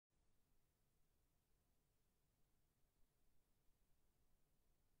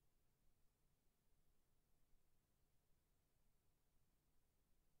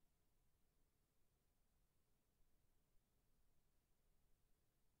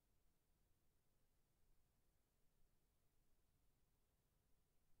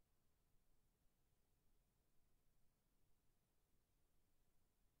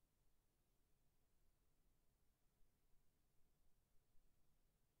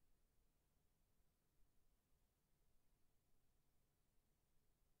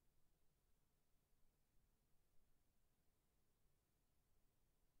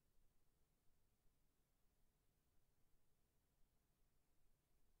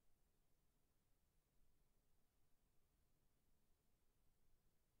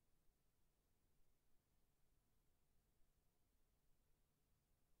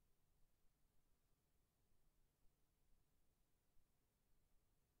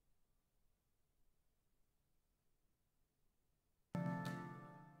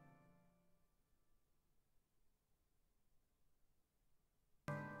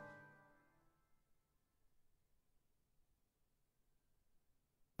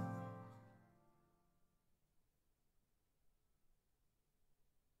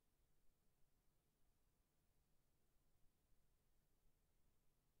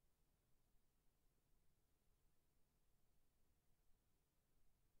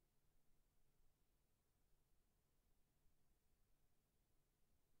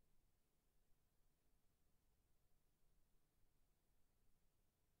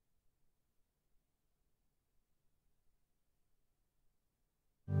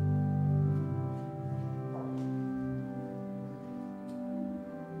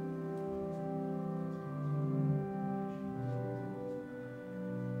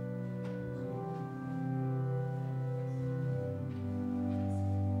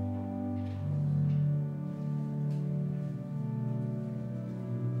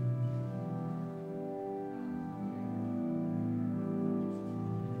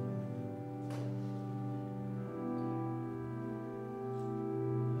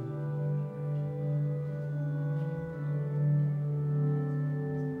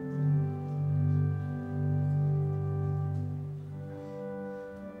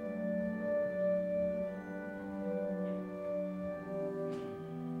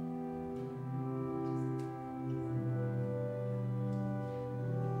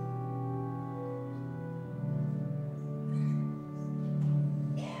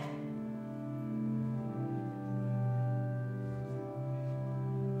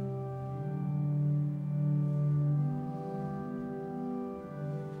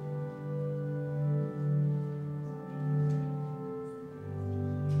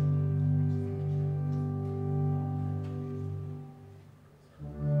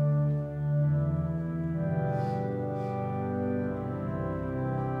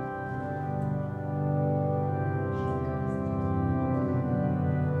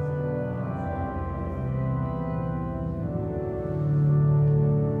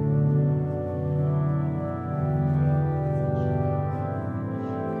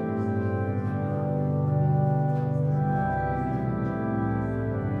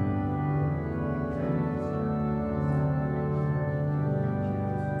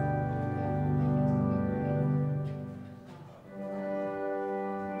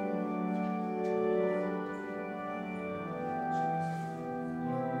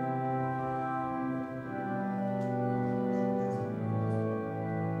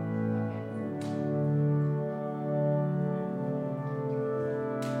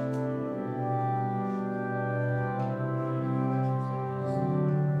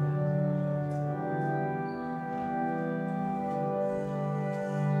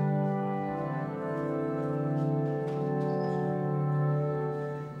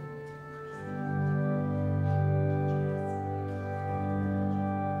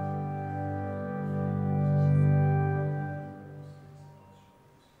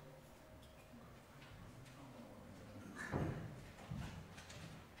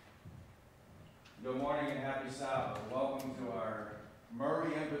Good morning and happy Sabbath. Welcome to our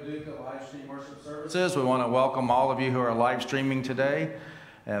Murray and Paducah live stream worship services. We want to welcome all of you who are live streaming today.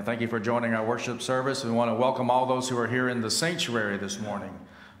 And thank you for joining our worship service. We want to welcome all those who are here in the sanctuary this morning.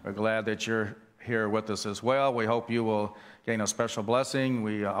 We're glad that you're here with us as well. We hope you will gain a special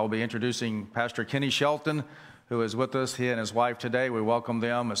blessing. I'll be introducing Pastor Kenny Shelton, who is with us, he and his wife today. We welcome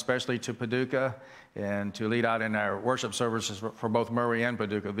them, especially to Paducah, and to lead out in our worship services for both Murray and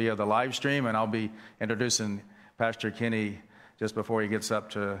Paducah via the live stream. And I'll be introducing Pastor Kenny just before he gets up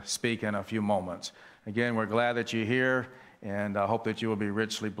to speak in a few moments. Again, we're glad that you're here, and I hope that you will be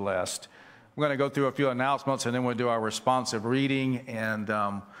richly blessed. We're going to go through a few announcements, and then we'll do our responsive reading. And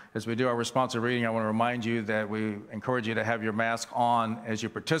as we do our responsive reading, I want to remind you that we encourage you to have your mask on as you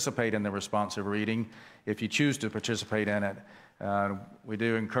participate in the responsive reading, if you choose to participate in it. We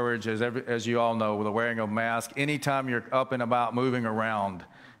do encourage, as you all know, the wearing of a mask anytime you're up and about moving around.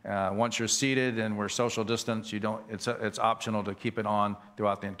 Once you're seated and we're social distance, it's optional to keep it on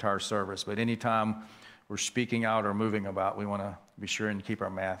throughout the entire service. But anytime we're speaking out or moving about, we want to be sure and keep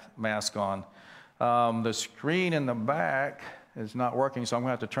our mask on. The screen in the back is not working, so I'm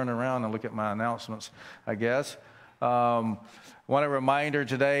going to have to turn around and look at my announcements, I guess. Want a reminder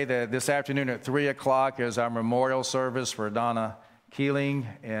today that this afternoon at 3 o'clock is our memorial service for Donna Keeling.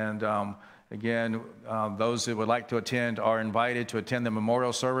 And again, those that would like to attend are invited to attend the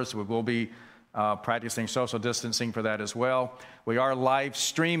memorial service. We will be practicing social distancing for that as well. We are live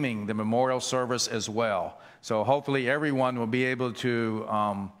streaming the memorial service as well. So hopefully everyone will be able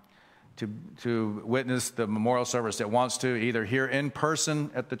to witness the memorial service that wants to, either here in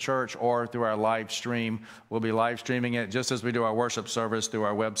person at the church or through our live stream. We'll be live streaming it just as we do our worship service through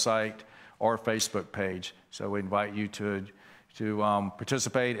our website or Facebook page. So we invite you to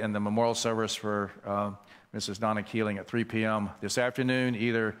participate in the memorial service for Mrs. Donna Keeling at 3 p.m. this afternoon,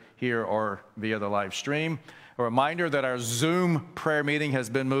 either here or via the live stream. A reminder that our Zoom prayer meeting has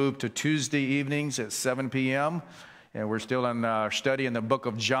been moved to Tuesday evenings at 7 p.m., and we're still in our study in the book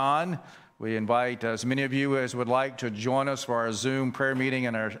of John. We invite as many of you as would like to join us for our Zoom prayer meeting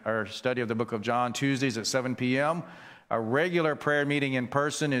and our study of the book of John, Tuesdays at 7 p.m. Our regular prayer meeting in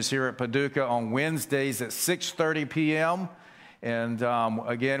person is here at Paducah on Wednesdays at 6:30 p.m. And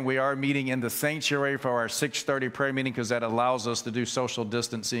again, we are meeting in the sanctuary for our 6:30 prayer meeting because that allows us to do social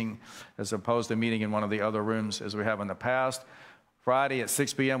distancing as opposed to meeting in one of the other rooms as we have in the past. Friday at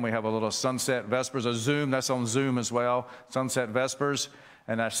 6 p.m. we have a little Sunset Vespers, a Zoom, that's on Zoom as well, Sunset Vespers.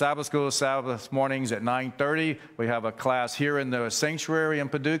 And our Sabbath school Sabbath mornings at 9:30. We have a class here in the sanctuary in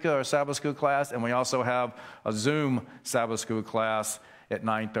Paducah, our Sabbath school class, and we also have a Zoom Sabbath school class at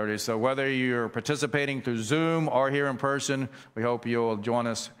 9:30. So whether you're participating through Zoom or here in person, we hope you'll join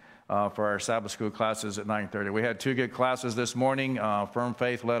us for our Sabbath school classes at 9:30. We had two good classes this morning. Firm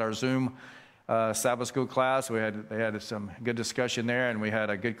Faith led our Zoom Sabbath school class. They had some good discussion there, and we had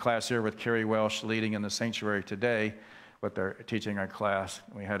a good class here with Carrie Welsh leading in the sanctuary today with their teaching our class.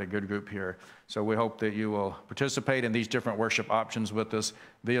 We had a good group here. So we hope that you will participate in these different worship options with us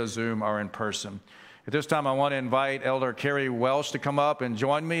via Zoom or in person. At this time, I want to invite Elder Carrie Welsh to come up and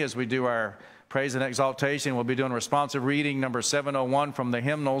join me as we do our praise and exaltation. We'll be doing responsive reading number 701 from the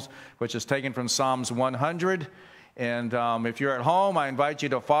hymnals, which is taken from Psalms 100. And if you're at home, I invite you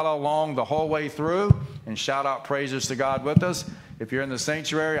to follow along the whole way through and shout out praises to God with us. If you're in the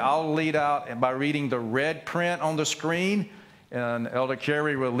sanctuary, I'll lead out by reading the red print on the screen, and Elder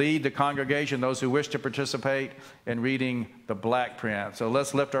Carey will lead the congregation, those who wish to participate, in reading the black print. So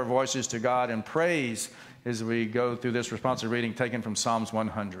let's lift our voices to God and praise as we go through this responsive reading taken from Psalms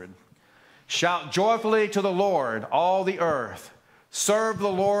 100. Shout joyfully to the Lord, all the earth. Serve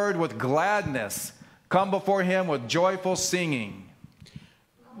the Lord with gladness. Come before him with joyful singing.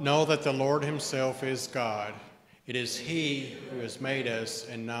 Know that the Lord himself is God. It is he who has made us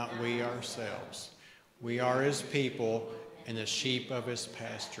and not we ourselves. We are his people and the sheep of his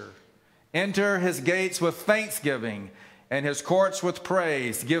pasture. Enter his gates with thanksgiving and his courts with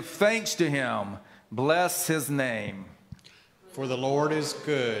praise. Give thanks to him. Bless his name. For the Lord is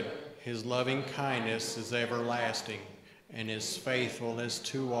good. His loving kindness is everlasting, and his faithfulness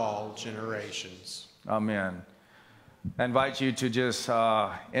to all generations. Amen. I invite you to just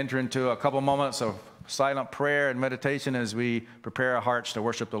enter into a couple moments of silent prayer and meditation as we prepare our hearts to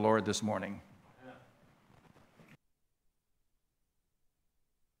worship the Lord this morning.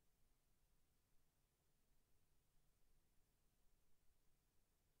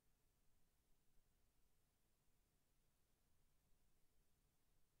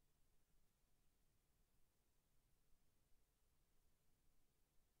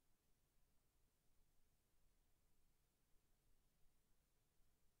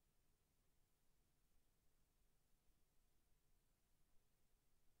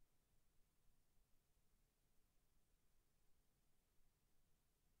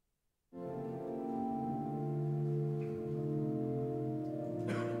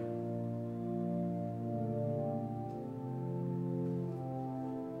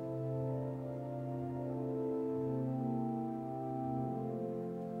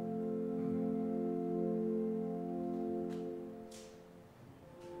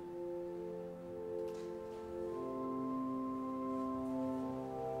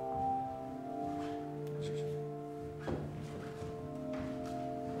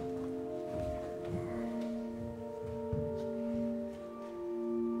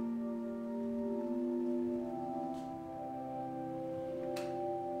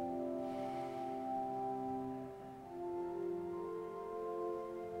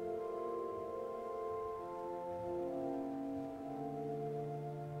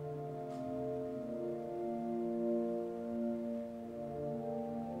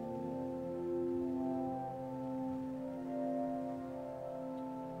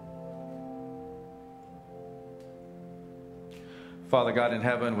 Father God in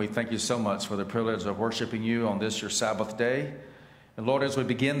heaven, we thank you so much for the privilege of worshiping you on this, your Sabbath day. And Lord, as we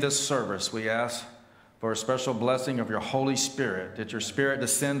begin this service, we ask for a special blessing of your Holy Spirit, that your Spirit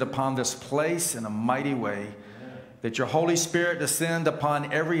descend upon this place in a mighty way, that your Holy Spirit descend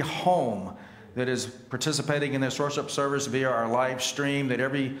upon every home that is participating in this worship service via our live stream, that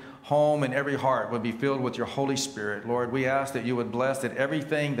every home and every heart would be filled with your Holy Spirit. Lord, we ask that you would bless that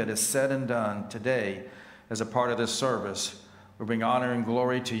everything that is said and done today as a part of this service will bring honor and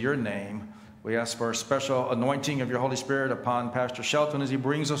glory to your name. We ask for a special anointing of your Holy Spirit upon Pastor Shelton as he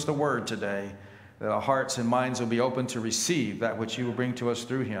brings us the word today, that our hearts and minds will be open to receive that which you will bring to us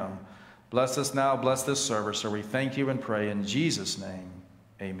through him. Bless us now, bless this service, so we thank you and pray in Jesus' name.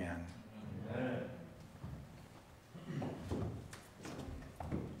 Amen. Amen.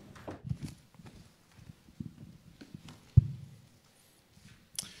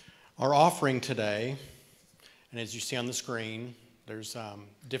 Our offering today, and as you see on the screen, there's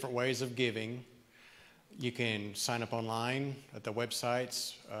different ways of giving. You can sign up online at the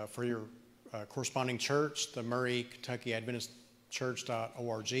websites for your corresponding church, the Murray Kentucky Adventist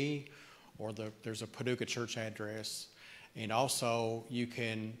Church.org, or there's a Paducah church address. And also you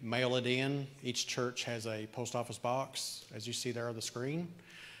can mail it in. Each church has a post office box, as you see there on the screen.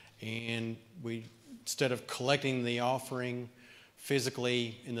 And we, instead of collecting the offering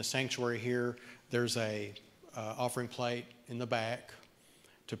physically in the sanctuary here, there's a offering plate in the back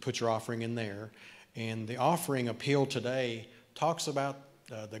to put your offering in there. And the offering appeal today talks about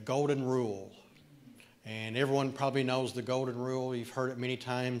the golden rule. And everyone probably knows the golden rule. You've heard it many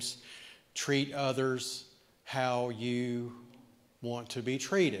times. Treat others how you want to be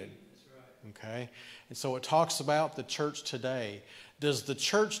treated. That's right. Okay? And so it talks about the church today. Does the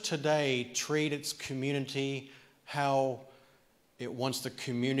church today treat its community how it wants the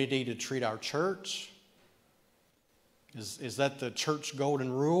community to treat our church? Is that the church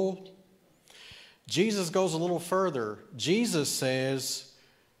golden rule? Jesus goes a little further. Jesus says,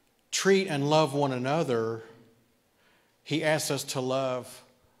 treat and love one another. He asks us to love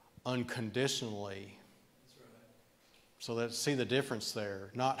unconditionally. That's right. So let's see the difference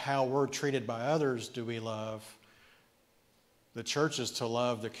there. Not how we're treated by others do we love. The church is to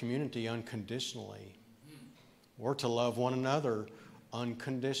love the community unconditionally. We're to love one another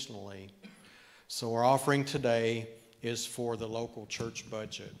unconditionally. So our offering today is for the local church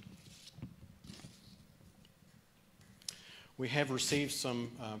budget. We have received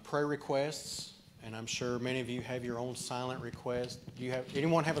some prayer requests, and I'm sure many of you have your own silent request.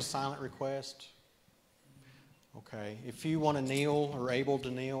 Anyone have a silent request? Okay. If you want to kneel or able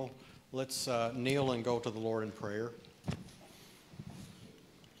to kneel, let's kneel and go to the Lord in prayer.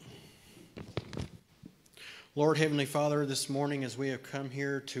 Lord, Heavenly Father, this morning as we have come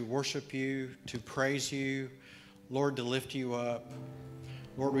here to worship you, to praise you, Lord, to lift you up.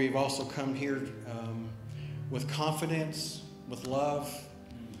 Lord, we've also come here with confidence, with love,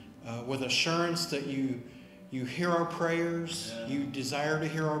 with assurance that you hear our prayers. Yeah. You desire to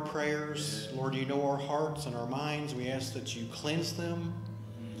hear our prayers. Yeah. Lord, you know our hearts and our minds. We ask that you cleanse them.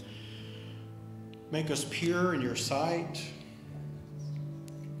 Make us pure in your sight.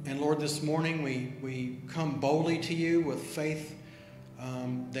 And Lord, this morning we come boldly to you with faith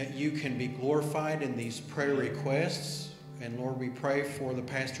that you can be glorified in these prayer requests. And Lord, we pray for the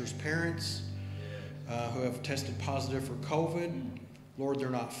pastor's parents who have tested positive for COVID. Lord, they're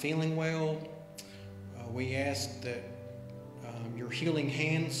not feeling well. We ask that your healing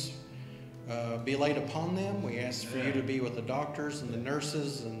hands be laid upon them. We ask for you to be with the doctors and the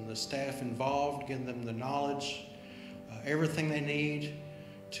nurses and the staff involved, give them the knowledge, everything they need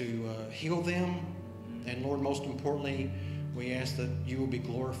to heal them. And Lord, most importantly, we ask that you will be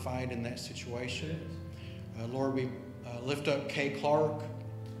glorified in that situation. Lord, we lift up Kay Clark,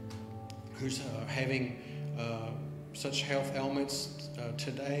 who's having such health ailments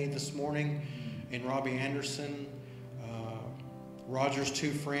today, this morning, and Robbie Anderson, Roger's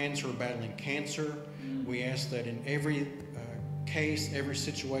two friends who are battling cancer. We ask that in every case, every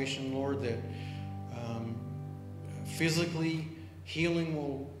situation, Lord, that physically healing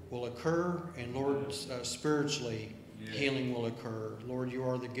will occur, and Lord, spiritually healing will occur. Lord, you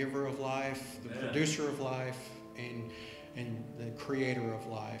are the giver of life, the producer of life, and the creator of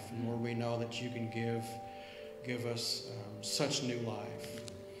life. And Lord, we know that you can give us such new life.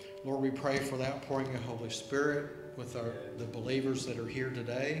 Lord, we pray for the outpouring of Holy Spirit with the believers that are here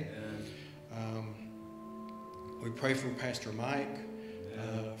today. We pray for Pastor Mike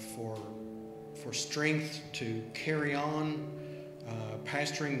for strength to carry on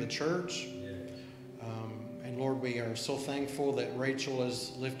pastoring the church. And Lord, we are so thankful that Rachel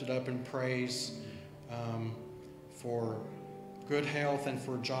is lifted up in praise for good health and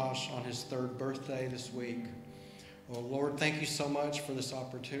for Josh on his 3rd birthday this week. Oh, Lord, thank you so much for this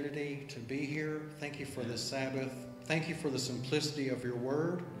opportunity to be here. Thank you for this Sabbath. Thank you for the simplicity of your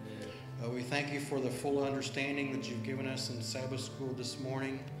word. We thank you for the full understanding that you've given us in Sabbath school this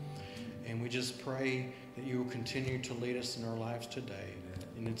morning. And we just pray that you will continue to lead us in our lives today.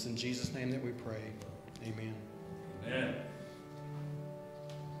 And it's in Jesus' name that we pray. Amen. Amen.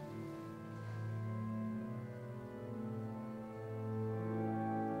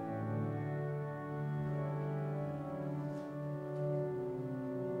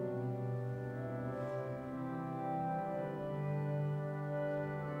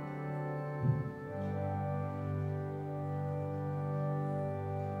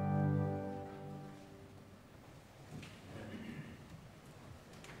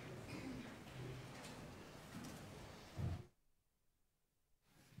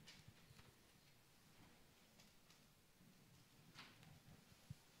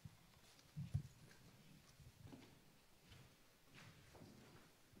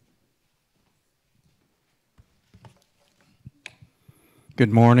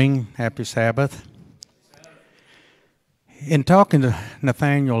 Good morning. Happy Sabbath. In talking to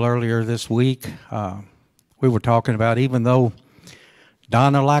Nathaniel earlier this week, we were talking about, even though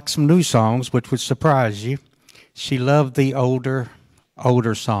Donna liked some new songs, which would surprise you, she loved the older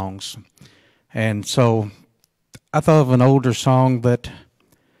songs. And so I thought of an older song that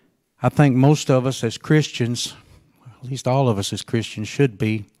I think most of us as Christians, at least all of us as Christians, should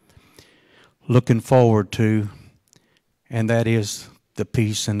be looking forward to, and that is The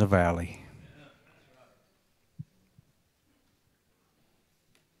Peace in the Valley.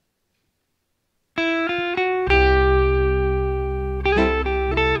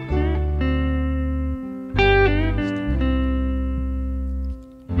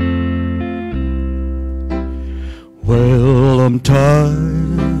 Well, I'm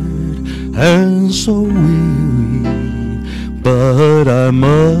tired and so weary, but I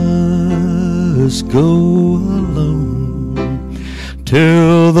must go alone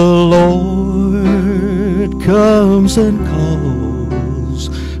till the Lord comes and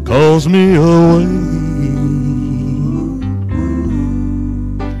calls me away.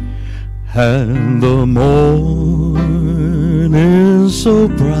 And the morning is so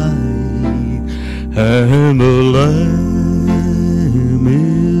bright, and the Lamb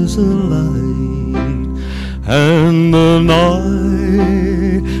is a light, and the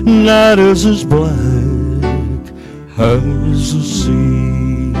night is as black as the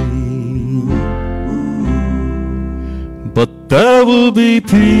sea. But there will be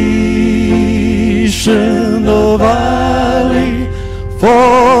peace in the valley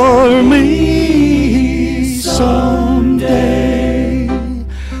for me someday.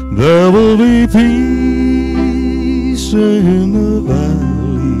 There will be peace in the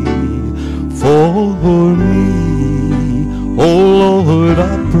valley for me. Oh Lord,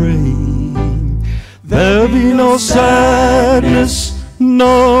 I pray there'll be no sadness,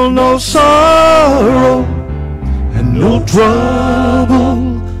 no sorrow, and no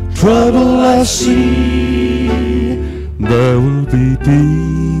trouble I see. There will be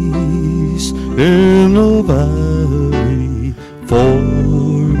peace in the valley for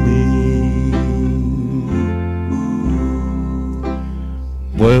me.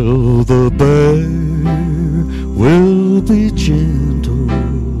 Well, the bear will be gentle,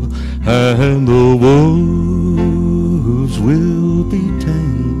 and the wolves will be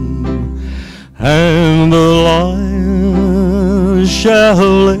tame, and the lion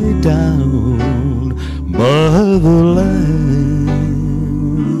shall lay down by the lamb,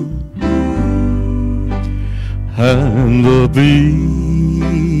 and the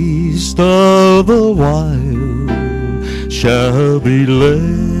beast of the wild shall be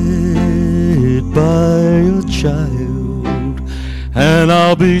led by a child, and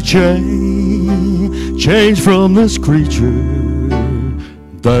I'll be changed from this creature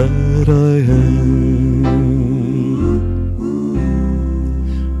that I am.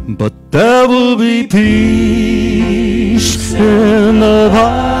 But there will be peace in the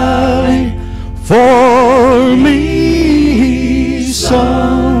valley for me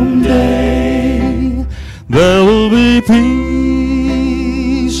someday. There will be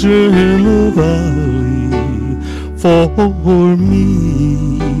peace in the valley for me.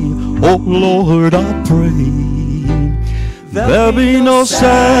 Oh Lord, I pray there'll be no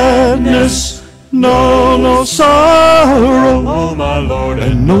sadness, no sorrow, oh my Lord,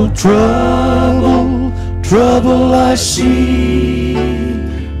 and no trouble I see.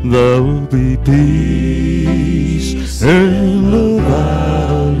 There will be peace in the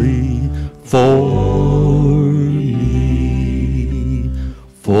valley for me.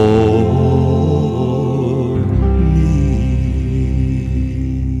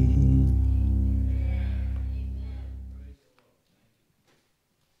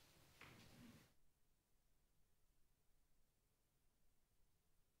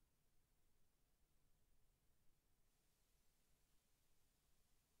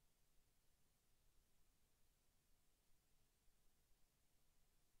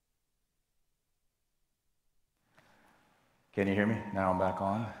 Can you hear me? Now I'm back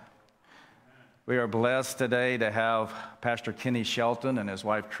on. We are blessed today to have Pastor Kenny Shelton and his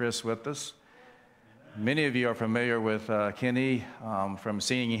wife Chris with us. Many of you are familiar with Kenny from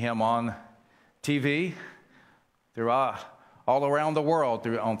seeing him on TV throughout all around the world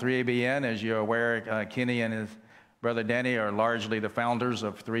on 3ABN. As you're aware, Kenny and his brother Danny are largely the founders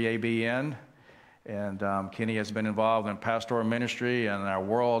of 3ABN. And Kenny has been involved in pastoral ministry and our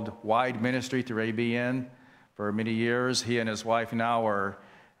worldwide ministry through ABN for many years. He and his wife now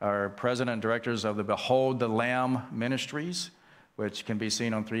are president and directors of the Behold the Lamb Ministries, which can be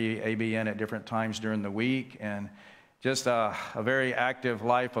seen on 3ABN at different times during the week. And just a very active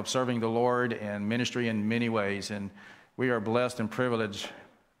life of serving the Lord and ministry in many ways. And we are blessed and privileged,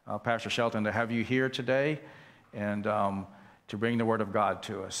 Pastor Shelton, to have you here today and to bring the Word of God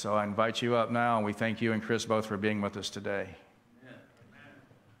to us. So I invite you up now, and we thank you and Chris both for being with us today.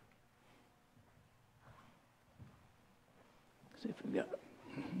 See if we've got it.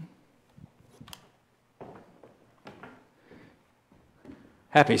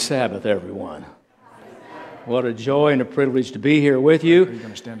 Happy Sabbath, everyone. What a joy and a privilege to be here with you. Are you going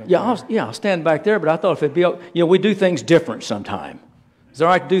to stand up? Yeah, I'll stand back there, but I thought if it'd be, we do things different sometime. It's all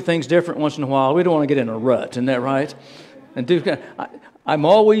right to do things different once in a while. We don't want to get in a rut, isn't that right? And I'm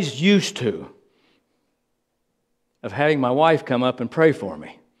always used to of having my wife come up and pray for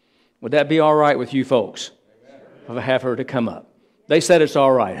me. Would that be all right with you folks? If I have her to come up. They said it's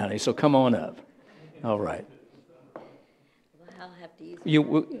all right, honey, so come on up. All right. Well, I'll have to use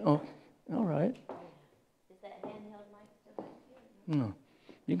All right. Is that handheld mic still back here? No.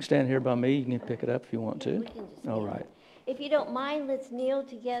 You can stand here by me. You can pick it up if you want to. We can just All kneel. right. If you don't mind, let's kneel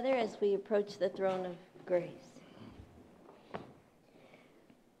together as we approach the throne of grace.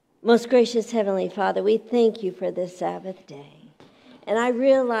 Most gracious Heavenly Father, we thank you for this Sabbath day. And I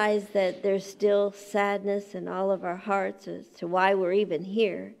realize that there's still sadness in all of our hearts as to why we're even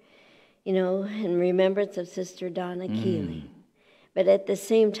here, in remembrance of Sister Donna Keeling. But at the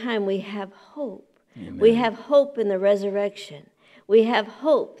same time, we have hope. Amen. We have hope in the resurrection. We have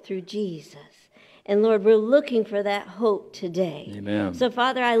hope through Jesus. And Lord, we're looking for that hope today. Amen. So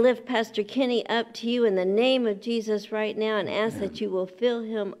Father, I lift Pastor Kenny up to you in the name of Jesus right now and ask that you will fill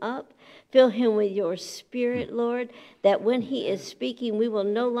him up. Fill him with your spirit, Lord, that when he is speaking, we will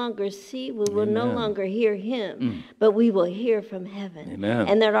no longer see, we will no longer hear him, but we will hear from heaven. Amen.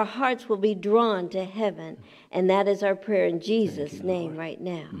 And that our hearts will be drawn to heaven. And that is our prayer in Jesus' name right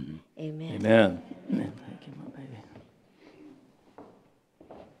now. Amen. Amen. Amen. Thank you, my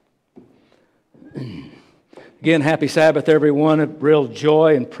baby. Again, happy Sabbath, everyone. A real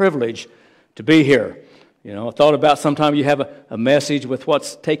joy and privilege to be here. I thought about sometime you have a message with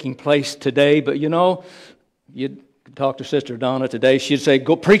what's taking place today, but you'd talk to Sister Donna today, she'd say,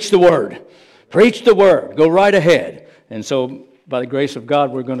 go preach the Word. Preach the Word. Go right ahead. And so, by the grace of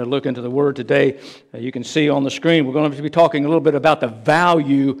God, we're going to look into the Word today. You can see on the screen, we're going to be talking a little bit about the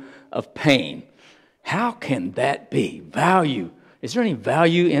value of pain. How can that be? Value. Is there any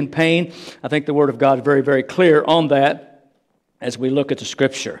value in pain? I think the Word of God is very, very clear on that. As we look at the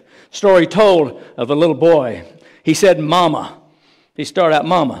Scripture. Story told of a little boy. He said, Mama. He started out,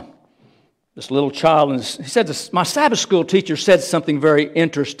 Mama. This little child, and he said, my Sabbath school teacher said something very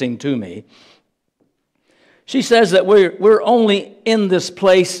interesting to me. She says that we're only in this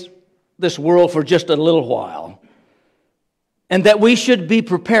place, this world, for just a little while. And that we should be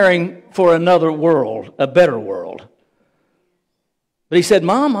preparing for another world, a better world. But he said,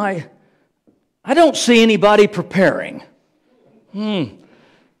 Mom, I don't see anybody preparing.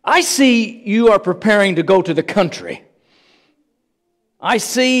 I see you are preparing to go to the country. I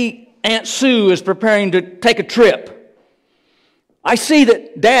see Aunt Sue is preparing to take a trip. I see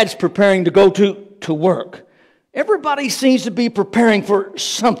that Dad's preparing to go to work. Everybody seems to be preparing for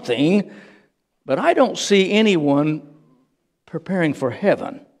something, but I don't see anyone preparing for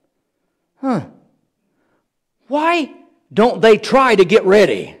heaven. Why don't they try to get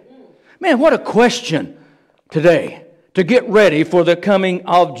ready? Man, what a question today. To get ready for the coming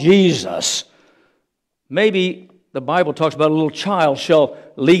of Jesus. Maybe the Bible talks about a little child shall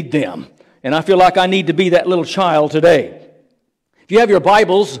lead them. And I feel like I need to be that little child today. If you have your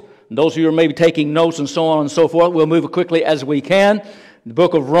Bibles, those of you who are maybe taking notes and so on and so forth, we'll move as quickly as we can. The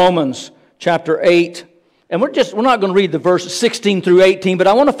book of Romans, chapter 8. And we're not going to read the verse 16 through 18, but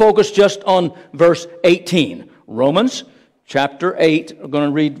I want to focus just on verse 18. Romans, chapter 8, we're going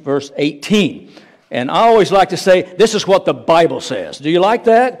to read verse 18. And I always like to say, this is what the Bible says. Do you like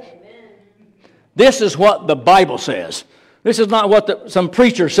that? Amen. This is what the Bible says. This is not what some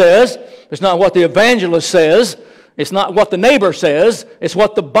preacher says. It's not what the evangelist says. It's not what the neighbor says. It's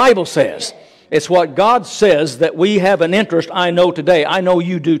what the Bible says. It's what God says that we have an interest, I know today. I know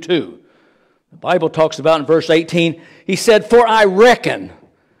you do too. The Bible talks about in verse 18, he said, for I reckon.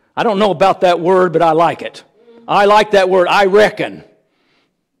 I don't know about that word, but I like it. I like that word, I reckon.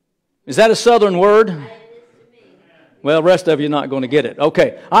 Is that a southern word? Well, the rest of you are not going to get it.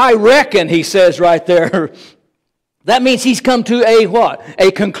 Okay, I reckon, he says right there. That means he's come to a what?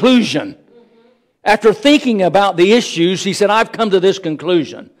 A conclusion. After thinking about the issues, he said, I've come to this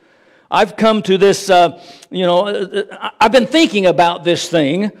conclusion. I've come to this, I've been thinking about this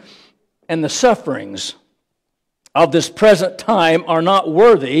thing, and the sufferings of this present time are not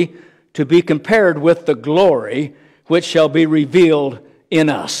worthy to be compared with the glory which shall be revealed in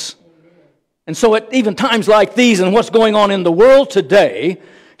us. And so at even times like these and what's going on in the world today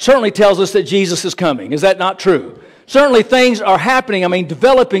certainly tells us that Jesus is coming. Is that not true? Certainly things are happening,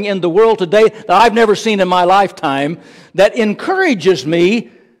 developing in the world today that I've never seen in my lifetime that encourages me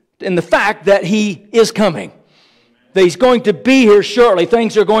in the fact that He is coming. That He's going to be here shortly.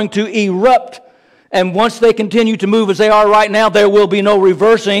 Things are going to erupt. And once they continue to move as they are right now, there will be no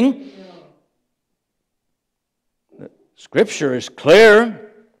reversing. Scripture is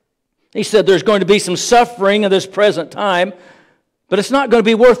clear. He said there's going to be some suffering in this present time, but it's not going to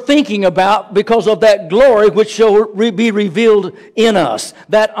be worth thinking about because of that glory which shall be revealed in us.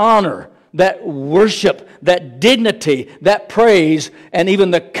 That honor, that worship, that dignity, that praise, and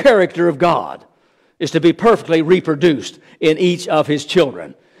even the character of God is to be perfectly reproduced in each of His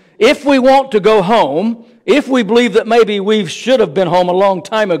children. If we want to go home, if we believe that maybe we should have been home a long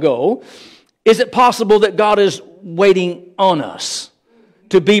time ago, is it possible that God is waiting on us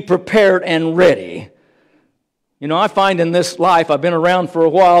to be prepared and ready? I find in this life, I've been around for a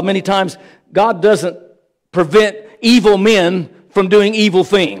while, many times God doesn't prevent evil men from doing evil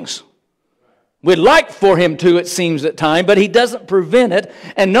things. We'd like for Him to, it seems at times, but He doesn't prevent it.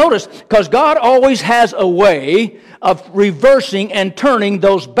 And notice, because God always has a way of reversing and turning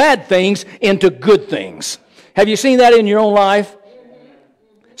those bad things into good things. Have you seen that in your own life?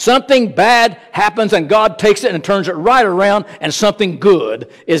 Something bad happens and God takes it and turns it right around and something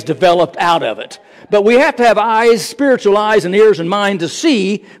good is developed out of it. But we have to have eyes, spiritual eyes and ears and mind to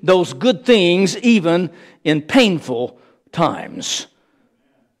see those good things even in painful times.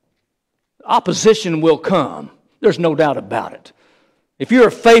 Opposition will come. There's no doubt about it. If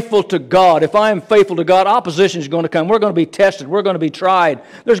you're faithful to God, if I am faithful to God, opposition is going to come. We're going to be tested. We're going to be tried.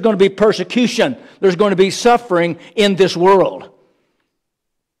 There's going to be persecution. There's going to be suffering in this world.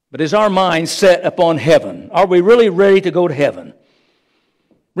 But is our mind set upon heaven? Are we really ready to go to heaven?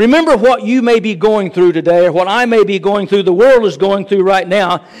 Remember what you may be going through today, or what I may be going through, the world is going through right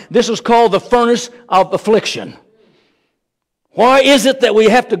now. This is called the furnace of affliction. Why is it that we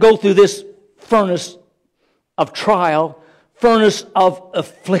have to go through this furnace of trial, furnace of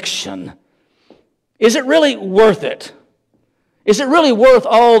affliction? Is it really worth it? Is it really worth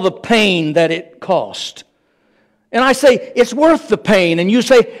all the pain that it cost? And I say, it's worth the pain. And you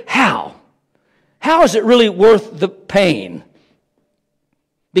say, how? How is it really worth the pain?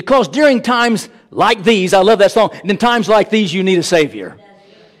 Because during times like these, I love that song, in times like these you need a Savior.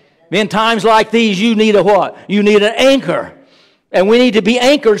 In times like these you need a what? You need an anchor. And we need to be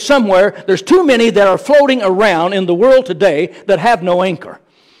anchored somewhere. There's too many that are floating around in the world today that have no anchor.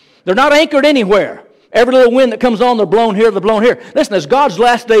 They're not anchored anywhere. Every little wind that comes on, they're blown here, they're blown here. Listen, as God's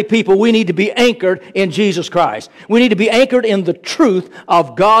last day people, we need to be anchored in Jesus Christ. We need to be anchored in the truth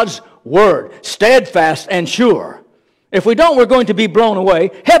of God's Word, steadfast and sure. If we don't, we're going to be blown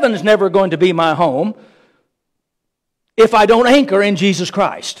away. Heaven is never going to be my home if I don't anchor in Jesus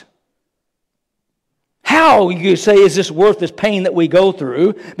Christ. How, you say, is this worth this pain that we go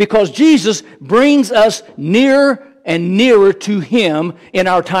through? Because Jesus brings us nearer and nearer to Him in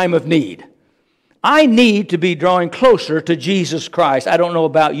our time of need. I need to be drawing closer to Jesus Christ. I don't know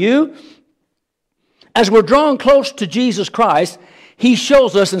about you. As we're drawing close to Jesus Christ, He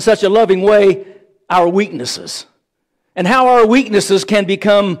shows us in such a loving way our weaknesses and how our weaknesses can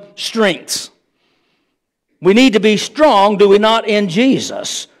become strengths. We need to be strong, do we not, in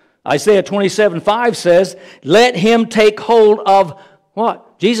Jesus? Isaiah 27:5 says, let Him take hold of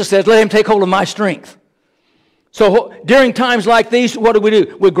what? Jesus says, let Him take hold of my strength. So during times like these, what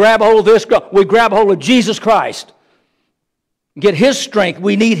do? We grab a hold of this, we grab a hold of Jesus Christ. Get His strength.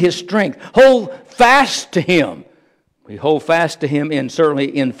 We need His strength. Hold fast to Him. We hold fast to Him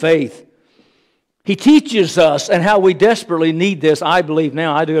certainly in faith. He teaches us, and how we desperately need this, I believe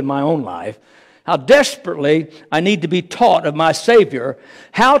now, I do in my own life, how desperately I need to be taught of my Savior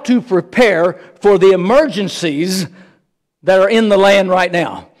how to prepare for the emergencies that are in the land right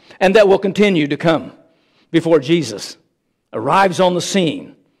now and that will continue to come before Jesus arrives on the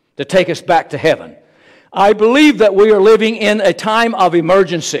scene to take us back to heaven. I believe that we are living in a time of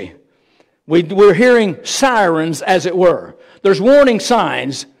emergency. We're hearing sirens, as it were. There's warning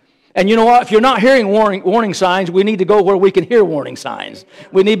signs. And you know what? If you're not hearing warning signs, we need to go where we can hear warning signs.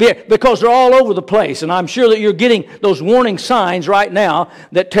 We need to be, because they're all over the place. And I'm sure that you're getting those warning signs right now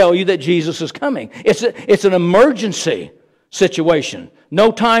that tell you that Jesus is coming. It's an emergency situation.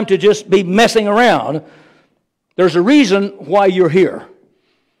 No time to just be messing around. There's a reason why you're here.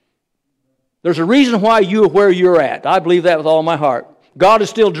 There's a reason why you're where you're at. I believe that with all my heart. God is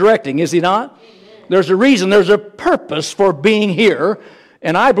still directing, is He not? Amen. There's a reason, there's a purpose for being here,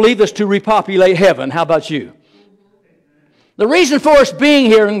 and I believe it's to repopulate heaven. How about you? The reason for us being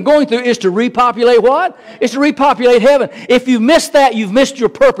here and going through is to repopulate what? It's to repopulate heaven. If you miss that, you've missed your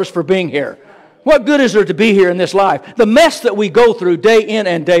purpose for being here. What good is there to be here in this life? The mess that we go through day in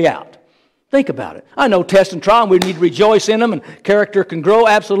and day out. Think about it. I know test and trial, and we need to rejoice in them, and character can grow,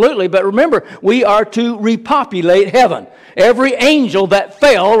 absolutely. But remember, we are to repopulate heaven. Every angel that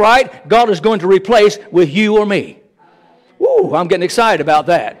fell, right, God is going to replace with you or me. Woo, I'm getting excited about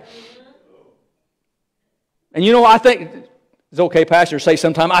that. And you know, I think, it's okay, Pastor, to say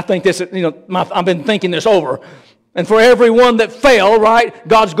sometime, I think this, I've been thinking this over. And for every one that fell, right,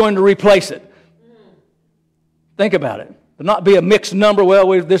 God's going to replace it. Think about it. Not be a mixed number. Well,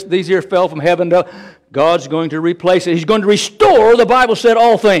 these here fell from heaven. God's going to replace it. He's going to restore, the Bible said,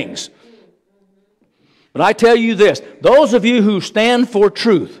 all things. But I tell you this, those of you who stand for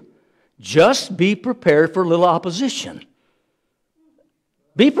truth, just be prepared for a little opposition.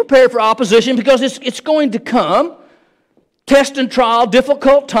 Be prepared for opposition because it's going to come. Test and trial,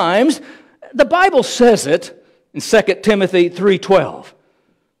 difficult times. The Bible says it in 2 Timothy 3:12.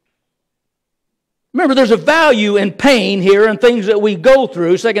 Remember, there's a value in pain here and things that we go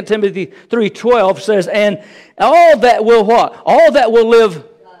through. 2 Timothy 3:12 says, and all that will what? All that will live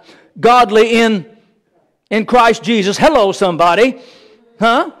godly in Christ Jesus. Hello, somebody.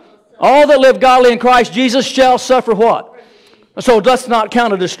 Huh? All that live godly in Christ Jesus shall suffer what? So let's not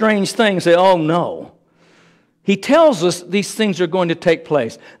count it a strange thing and say, oh no. He tells us these things are going to take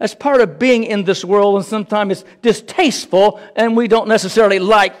place. That's part of being in this world, and sometimes it's distasteful and we don't necessarily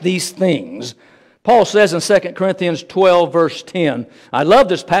like these things. Paul says in 2 Corinthians 12, verse 10, I love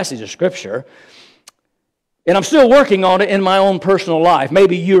this passage of Scripture, and I'm still working on it in my own personal life.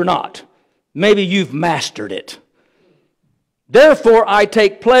 Maybe you're not. Maybe you've mastered it. Therefore, I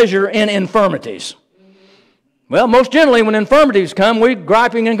take pleasure in infirmities. Well, most generally, when infirmities come, we're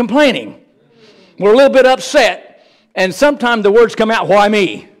griping and complaining. We're a little bit upset, and sometimes the words come out, why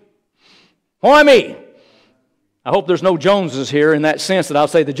me? Why me? I hope there's no Joneses here in that sense that I'll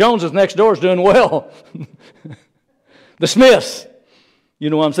say the Joneses next door is doing well. The Smiths.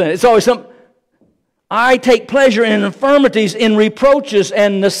 You know what I'm saying? It's always something. I take pleasure in infirmities, in reproaches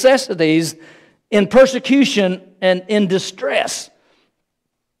and necessities, in persecution and in distress.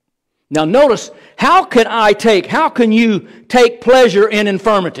 Now notice, how can you take pleasure in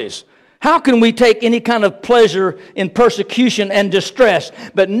infirmities? How can we take any kind of pleasure in persecution and distress?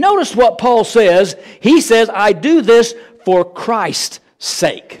 But notice what Paul says. He says, I do this for Christ's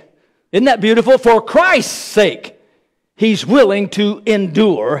sake. Isn't that beautiful? For Christ's sake, he's willing to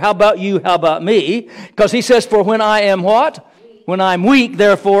endure. How about you? How about me? Because he says, for when I am what? When I'm weak,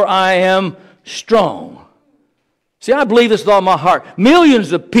 therefore I am strong. See, I believe this with all my heart.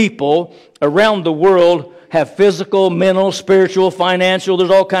 Millions of people around the world have physical, mental, spiritual, financial, there's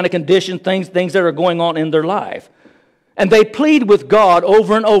all kind of conditions, things that are going on in their life. And they plead with God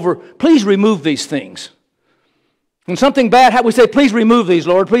over and over, please remove these things. When something bad happens, we say, please remove these,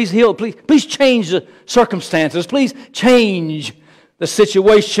 Lord. Please heal. Please change the circumstances. Please change the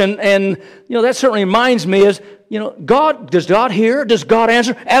situation. And, that certainly reminds me is, does God hear? Does God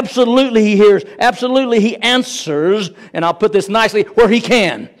answer? Absolutely He hears. Absolutely He answers. And I'll put this nicely, where He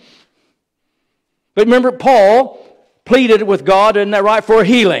can. But remember, Paul pleaded with God, isn't that right, for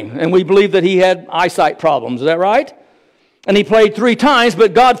healing. And we believe that he had eyesight problems. Is that right? And he prayed 3 times,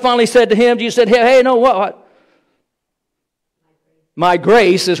 but God finally said to him, Jesus said, hey, no, what? My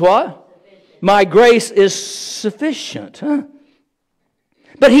grace is what? My grace is sufficient. Huh?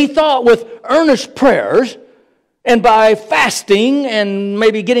 But he thought with earnest prayers and by fasting and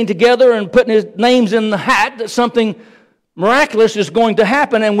maybe getting together and putting his names in the hat that something miraculous is going to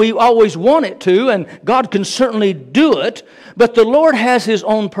happen, and we always want it to, and God can certainly do it, but the Lord has His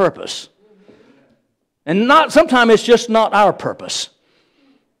own purpose. And sometimes it's just not our purpose.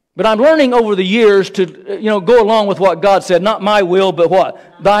 But I'm learning over the years to, go along with what God said, not my will, but what?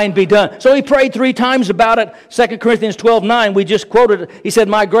 Thine be done. So he prayed 3 times about it. 2 Corinthians 12:9, we just quoted it. He said,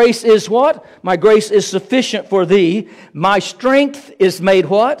 my grace is what? My grace is sufficient for thee. My strength is made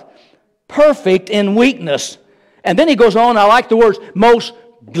what? perfect in weakness. And then he goes on, I like the words, most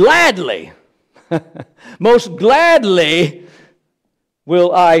gladly, most gladly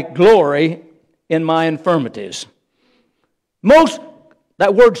will I glory in my infirmities.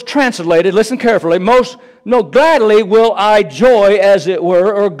 That word's translated, listen carefully, gladly will I joy, as it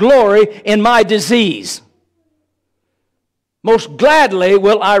were, or glory in my disease. Most gladly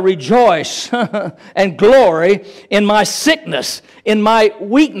will I rejoice and glory in my sickness, in my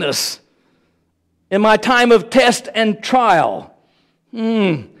weakness, in my time of test and trial.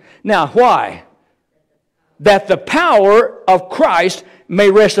 Now, why? That the power of Christ may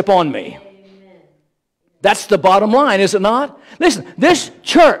rest upon me. That's the bottom line, is it not? Listen, this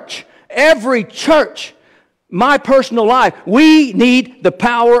church, every church, my personal life, we need the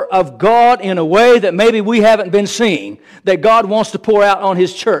power of God in a way that maybe we haven't been seeing, that God wants to pour out on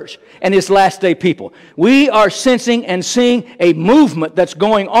His church and His last day people. We are sensing and seeing a movement that's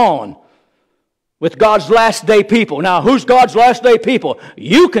going on with God's last day people. Now, who's God's last day people?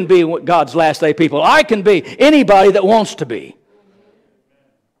 You can be God's last day people. I can be. Anybody that wants to be.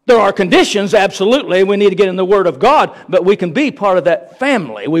 There are conditions, absolutely. We need to get in the Word of God, but we can be part of that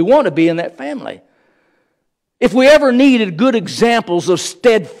family. We want to be in that family. If we ever needed good examples of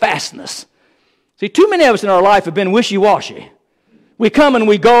steadfastness. See, too many of us in our life have been wishy-washy. We come and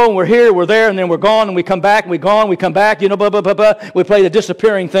we go, and we're here, we're there, and then we're gone, and we come back, and we're gone, we come back, blah, blah, blah, blah. We play the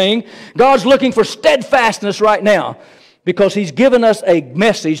disappearing thing. God's looking for steadfastness right now because He's given us a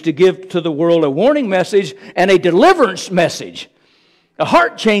message to give to the world, a warning message and a deliverance message, a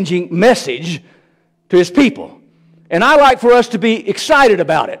heart-changing message to His people. And I like for us to be excited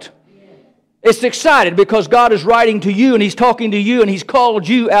about it. It's excited because God is writing to you and He's talking to you and He's called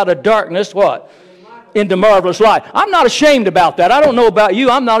you out of darkness, what? Into marvelous light. I'm not ashamed about that. I don't know about you.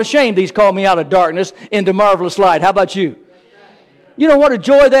 I'm not ashamed He's called me out of darkness into marvelous light. How about you? You know what a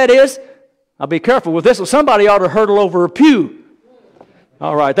joy that is? I'll be careful with this. Somebody ought to hurdle over a pew.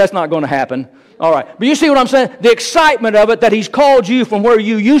 All right, that's not going to happen. All right, but you see what I'm saying? The excitement of it that He's called you from where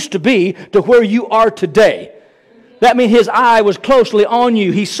you used to be to where you are today. That means His eye was closely on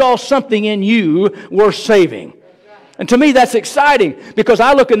you. He saw something in you worth saving. And to me, that's exciting because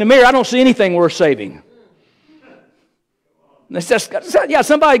I look in the mirror, I don't see anything worth saving. It's just, yeah,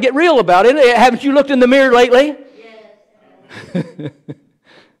 somebody get real about it. Haven't you looked in the mirror lately? Yes.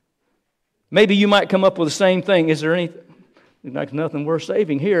 Maybe you might come up with the same thing. Is there anything? Like nothing worth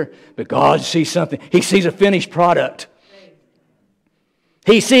saving here. But God sees something. He sees a finished product.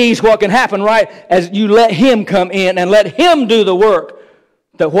 He sees what can happen, right, as you let Him come in and let Him do the work,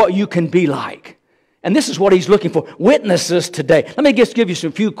 that what you can be like. And this is what He's looking for. Witnesses today. Let me just give you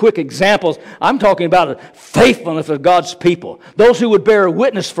some few quick examples. I'm talking about the faithfulness of God's people. Those who would bear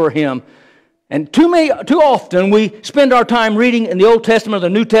witness for Him. And too often we spend our time reading in the Old Testament or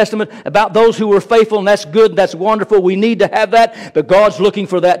the New Testament about those who were faithful, and that's good, that's wonderful. We need to have that, but God's looking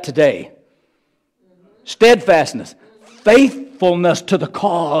for that today. Steadfastness. Faithfulness to the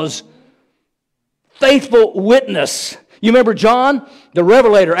cause. Faithful witness. You remember John, the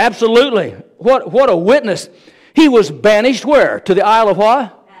Revelator? Absolutely. What a witness. He was banished where? To the Isle of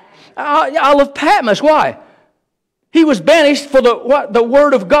what? Isle of Patmos. Why? He was banished for the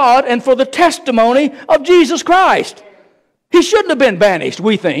Word of God and for the testimony of Jesus Christ. He shouldn't have been banished,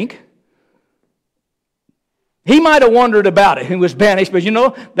 we think. He might have wondered about it. He was banished, but you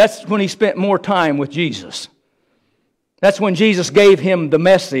know, that's when he spent more time with Jesus. That's when Jesus gave him the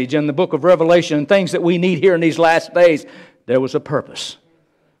message in the book of Revelation and things that we need here in these last days. There was a purpose.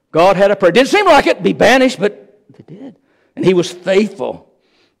 God had a purpose. Didn't seem like it, be banished, but they did. And he was faithful.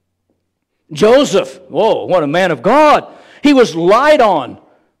 Joseph, whoa, what a man of God. He was lied on.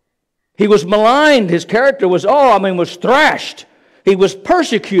 He was maligned. His character was thrashed. He was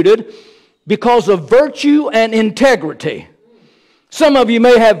persecuted because of virtue and integrity. Some of you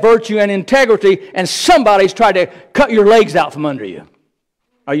may have virtue and integrity, and somebody's tried to cut your legs out from under you.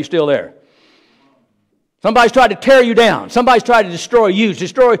 Are you still there? Somebody's tried to tear you down. Somebody's tried to destroy you,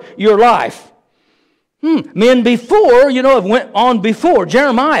 destroy your life. Men before, have went on before.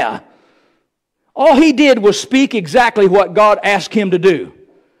 Jeremiah, all he did was speak exactly what God asked him to do.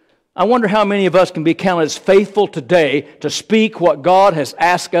 I wonder how many of us can be counted as faithful today to speak what God has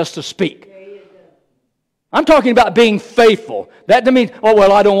asked us to speak. I'm talking about being faithful. That doesn't mean,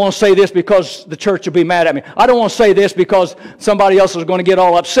 I don't want to say this because the church will be mad at me. I don't want to say this because somebody else is going to get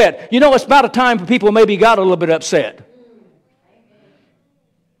all upset. It's about a time for people maybe got a little bit upset.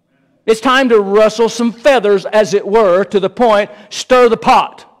 It's time to rustle some feathers, as it were, to the point, stir the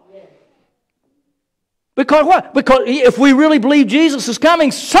pot. Because what? Because if we really believe Jesus is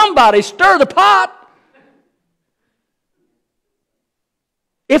coming, somebody stir the pot.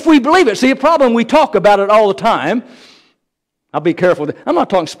 If we believe it. See, a problem, we talk about it all the time. I'll be careful. I'm not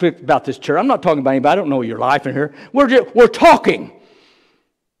talking about this church. I'm not talking about anybody. I don't know your life in here. We're talking.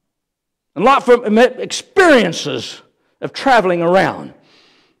 A lot from experiences of traveling around.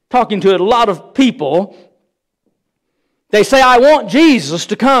 Talking to a lot of people. They say, I want Jesus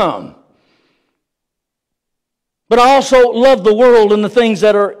to come. But I also love the world and the things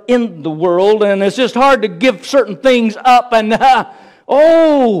that are in the world. And it's just hard to give certain things up. And,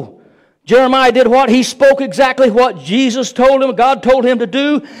 Jeremiah did what? He spoke exactly what Jesus told him, God told him to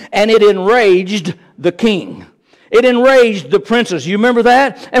do. And it enraged the king. It enraged the princes. You remember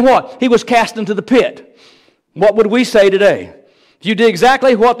that? And what? He was cast into the pit. What would we say today? You did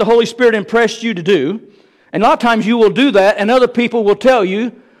exactly what the Holy Spirit impressed you to do. And a lot of times you will do that, and other people will tell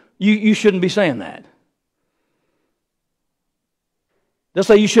you, you shouldn't be saying that. They'll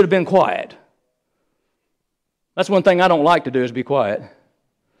say you should have been quiet. That's one thing I don't like to do, is be quiet.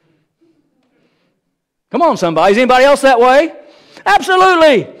 Come on, somebody. Is anybody else that way?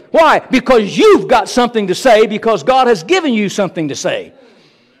 Absolutely. Why? Because you've got something to say, because God has given you something to say.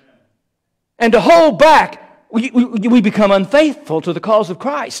 And to hold back, we become unfaithful to the cause of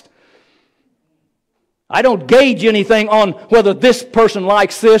Christ. I don't gauge anything on whether this person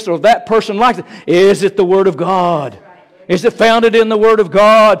likes this or that person likes it. Is it the Word of God? Is it founded in the Word of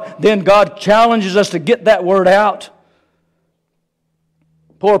God? Then God challenges us to get that Word out.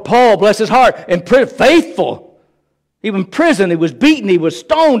 Poor Paul, bless his heart, and faithful. He was in prison, he was beaten, he was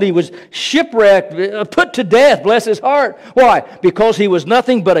stoned, he was shipwrecked, put to death, bless his heart. Why? Because he was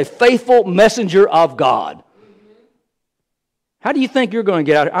nothing but a faithful messenger of God. How do you think you're going to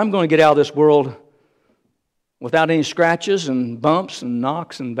get out? I'm going to get out of this world without any scratches and bumps and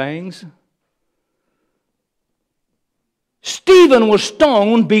knocks and bangs. Stephen was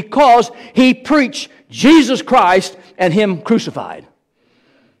stoned because he preached Jesus Christ and Him crucified.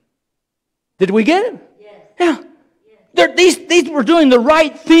 Did we get it? Yes. Yeah. Yes. These were doing the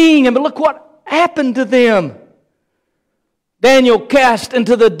right thing, and look what happened to them. Daniel cast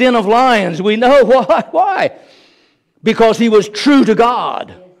into the den of lions. We know why. Why? Because he was true to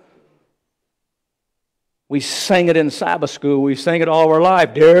God. We sang it in Sabbath school. We sang it all our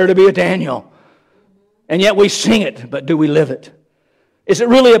life. Dare to be a Daniel. And yet we sing it, but do we live it? Is it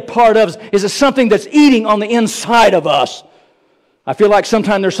really a part of us? Is it something that's eating on the inside of us? I feel like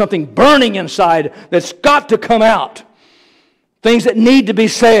sometimes there's something burning inside that's got to come out. Things that need to be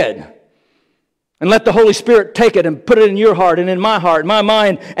said. And let the Holy Spirit take it and put it in your heart and in my heart, my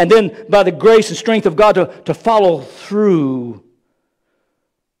mind, and then by the grace and strength of God to follow through.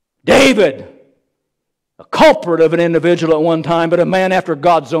 David, a culprit of an individual at one time, but a man after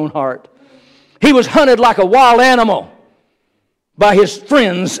God's own heart. He was hunted like a wild animal by his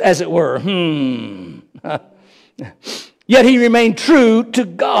friends, as it were. Yet he remained true to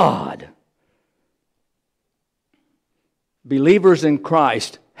God. Believers in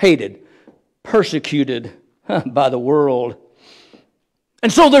Christ, hated, persecuted by the world.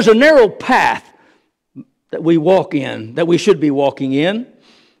 And so there's a narrow path that we walk in, that we should be walking in.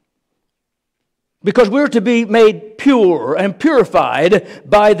 Because we're to be made pure and purified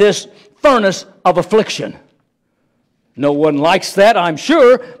by this furnace of affliction. No one likes that, I'm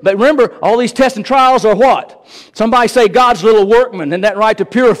sure. But remember, all these tests and trials are what? Somebody say God's little workmen. Isn't that right? To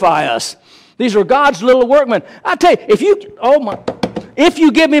purify us. These are God's little workmen. I tell you, if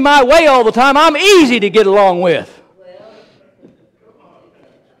you give me my way all the time, I'm easy to get along with.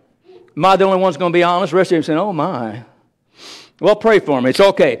 Am I the only one that's going to be honest? The rest of you saying, oh my. Well, pray for me. It's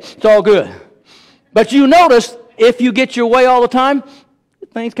okay. It's all good. But you notice, if you get your way all the time,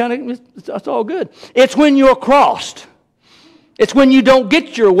 things it's all good. It's when you're crossed. It's when you don't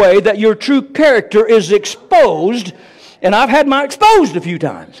get your way that your true character is exposed. And I've had mine exposed a few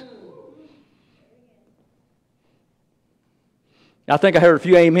times. I think I heard a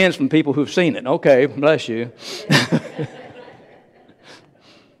few amens from people who've seen it. Okay, bless you.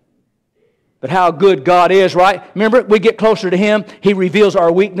 But how good God is, right? Remember, we get closer to Him. He reveals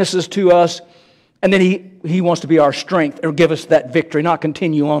our weaknesses to us. And then He wants to be our strength or give us that victory, not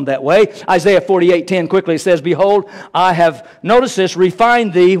continue on that way. Isaiah 48:10 quickly says, behold, I have, notice this,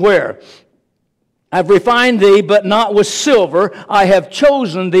 refined thee where? I've refined thee, but not with silver. I have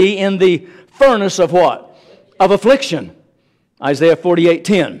chosen thee in the furnace of what? Of affliction. Isaiah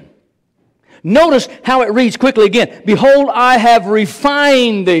 48:10. Notice how it reads quickly again. Behold, I have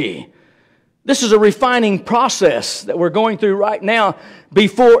refined thee. This is a refining process that we're going through right now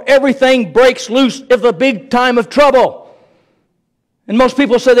before everything breaks loose of the big time of trouble. And most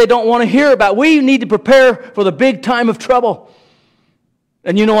people say they don't want to hear about it. We need to prepare for the big time of trouble.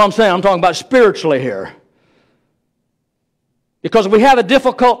 And you know what I'm saying? I'm talking about spiritually here. Because if we have a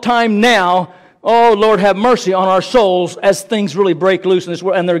difficult time now, oh, Lord, have mercy on our souls as things really break loose in this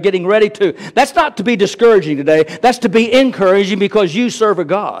world, and they're getting ready to. That's not to be discouraging today. That's to be encouraging, because you serve a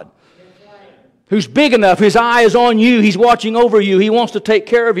God who's big enough. His eye is on you. He's watching over you. He wants to take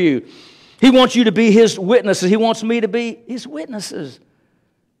care of you. He wants you to be His witnesses. He wants me to be His witnesses.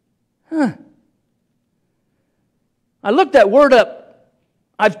 I looked that word up.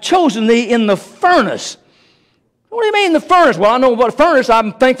 I've chosen thee in the furnace. What do you mean the furnace? Well, I know about a furnace.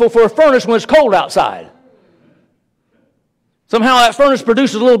 I'm thankful for a furnace when it's cold outside. Somehow that furnace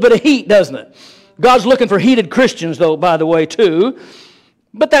produces a little bit of heat, doesn't it? God's looking for heated Christians, though, by the way, too.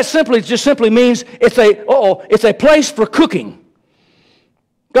 But that just simply means it's a place for cooking.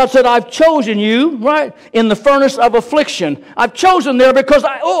 God said, I've chosen you, right, in the furnace of affliction. I've chosen there because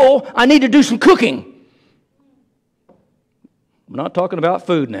I need to do some cooking. I'm not talking about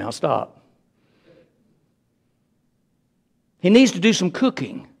food now. Stop. He needs to do some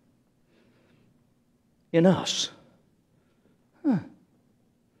cooking in us.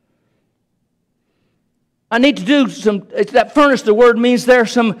 I need to do some, that furnace, the word means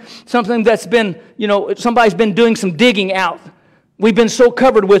there's something that's been, somebody's been doing some digging out. We've been so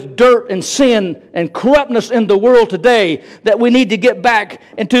covered with dirt and sin and corruptness in the world today that we need to get back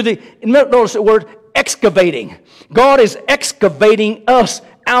into notice the word, excavating. God is excavating us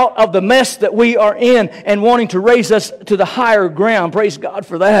out of the mess that we are in and wanting to raise us to the higher ground. Praise God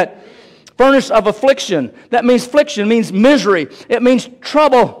for that. Furnace of affliction. That means affliction, means misery. It means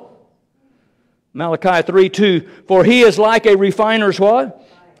trouble. Malachi 3:2. For he is like a refiner's what?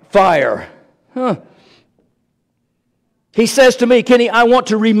 Fire. He says to me, Kenny, I want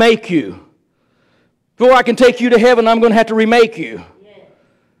to remake you. Before I can take you to heaven, I'm going to have to remake you.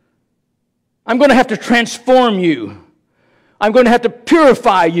 I'm going to have to transform you. I'm going to have to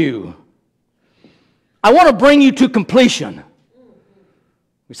purify you. I want to bring you to completion.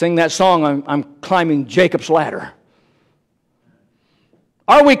 We sing that song, I'm climbing Jacob's ladder.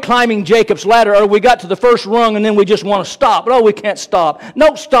 Are we climbing Jacob's ladder, or we got to the first rung and then we just want to stop? Oh, we can't stop.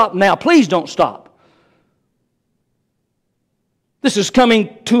 No, stop now. Please don't stop. This is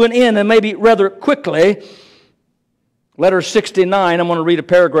coming to an end, and maybe rather quickly. Letter 69, I'm going to read a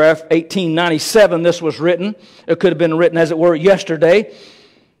paragraph, 1897 this was written. It could have been written, as it were, yesterday.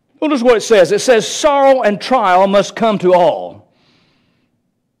 Notice what it says. It says, sorrow and trial must come to all.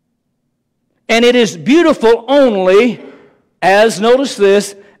 And it is beautiful only as, notice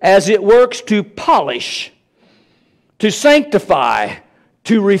this, as it works to polish, to sanctify,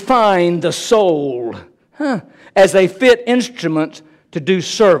 to refine the soul, as a fit instrument to do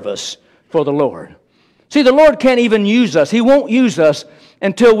service for the Lord. See, the Lord can't even use us. He won't use us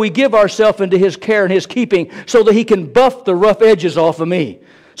until we give ourselves into His care and His keeping so that He can buff the rough edges off of me.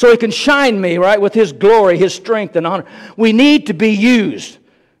 So He can shine me, right, with His glory, His strength and honor. We need to be used.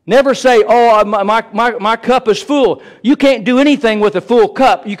 Never say, oh, my cup is full. You can't do anything with a full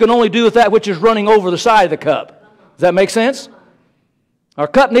cup. You can only do with that which is running over the side of the cup. Does that make sense? Our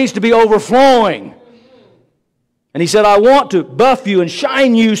cup needs to be overflowing. And He said, I want to buff you and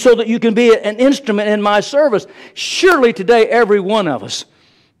shine you so that you can be an instrument in my service. Surely today every one of us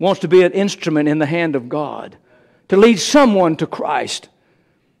wants to be an instrument in the hand of God, to lead someone to Christ.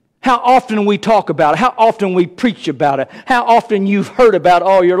 How often we talk about it, how often we preach about it, how often you've heard about it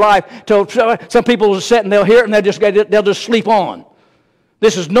all your life. Some people will sit and they'll hear it and they'll just sleep on.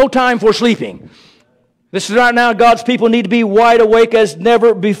 This is no time for sleeping. This is right now God's people need to be wide awake as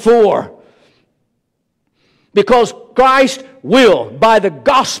never before. Because Christ will, by the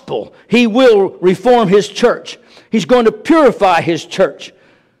gospel, He will reform His church. He's going to purify His church.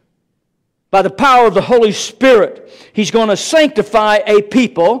 By the power of the Holy Spirit, He's going to sanctify a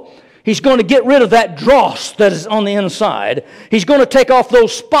people. He's going to get rid of that dross that is on the inside. He's going to take off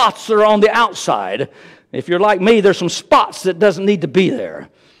those spots that are on the outside. If you're like me, there's some spots that doesn't need to be there.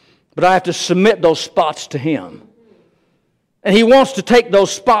 But I have to submit those spots to Him. And He wants to take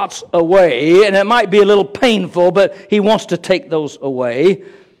those spots away, and it might be a little painful, but He wants to take those away.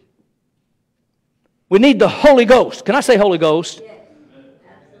 We need the Holy Ghost. Can I say Holy Ghost? Yes.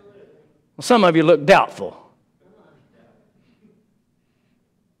 Absolutely. Well, some of you look doubtful.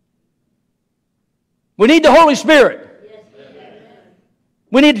 We need the Holy Spirit. Yes.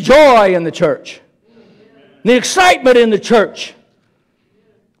 We need joy in the church. We need excitement in the church.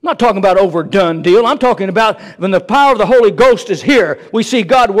 I'm not talking about overdone deal. I'm talking about when the power of the Holy Ghost is here, we see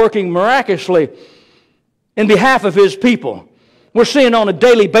God working miraculously in behalf of His people. We're seeing on a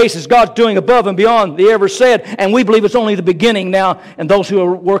daily basis God's doing above and beyond the ever said, and we believe it's only the beginning now and those who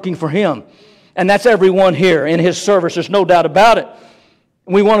are working for Him. And that's everyone here in His service. There's no doubt about it.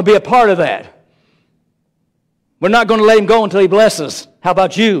 We want to be a part of that. We're not going to let Him go until He blesses. How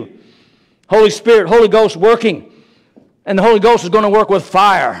about you? Holy Spirit, Holy Ghost working. And the Holy Ghost is going to work with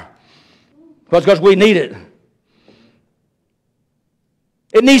fire. Because we need it.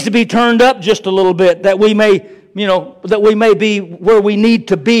 It needs to be turned up just a little bit that we may, that we may be where we need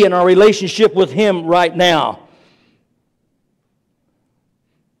to be in our relationship with Him right now.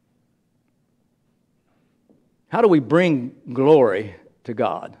 How do we bring glory to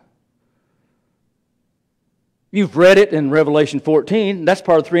God? You've read it in Revelation 14. That's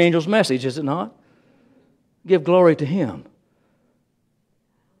part of the three angels' message, is it not? Give glory to Him.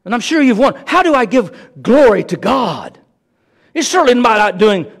 And I'm sure you've wondered, how do I give glory to God? It's certainly not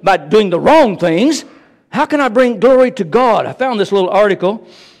by doing the wrong things. How can I bring glory to God? I found this little article,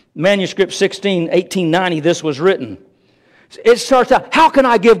 manuscript 1890, this was written. It starts out, how can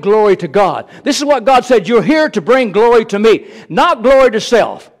I give glory to God? This is what God said, you're here to bring glory to me, not glory to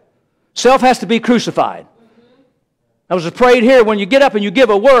self. Self has to be crucified. I was prayed here, when you get up and you give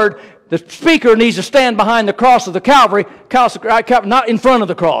a word, the speaker needs to stand behind the cross of the Calvary, not in front of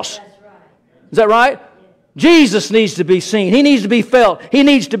the cross. That's right. Is that right? Yeah. Jesus needs to be seen. He needs to be felt. He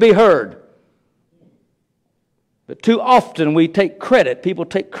needs to be heard. But too often we take credit. People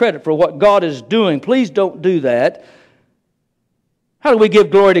take credit for what God is doing. Please don't do that. How do we give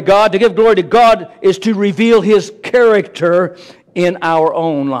glory to God? To give glory to God is to reveal His character in our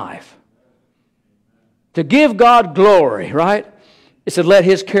own life. To give God glory, right? It's to let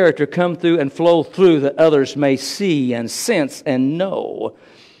His character come through and flow through that others may see and sense and know.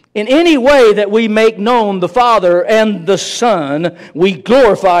 In any way that we make known the Father and the Son, we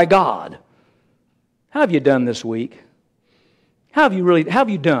glorify God. How have you done this week? How have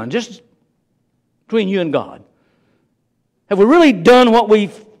you done? Just between you and God. Have we really done what we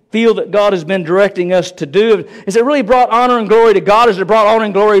feel that God has been directing us to do? Has it really brought honor and glory to God? Has it brought honor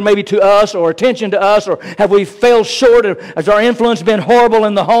and glory maybe to us or attention to us? Or have we fell short? Has our influence been horrible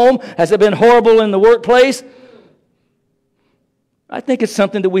in the home? Has it been horrible in the workplace? I think it's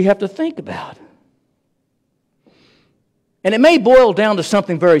something that we have to think about. And it may boil down to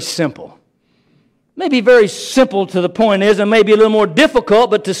something very simple. Maybe very simple to the point is, and maybe a little more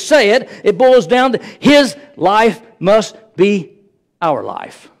difficult, but to say it, it boils down to His life must be our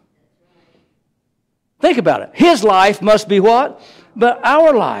life. Think about it. His life must be what? But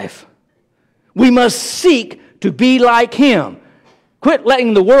our life. We must seek to be like Him. Quit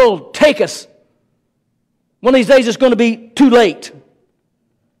letting the world take us. One of these days it's going to be too late.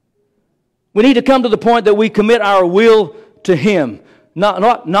 We need to come to the point that we commit our will to Him.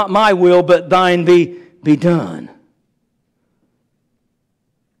 Not my will, but thine be done.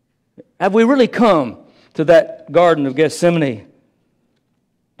 Have we really come to that Garden of Gethsemane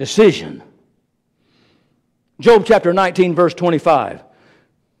decision? Job chapter 19, verse 25.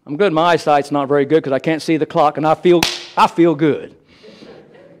 I'm good. My eyesight's not very good because I can't see the clock, and I feel good.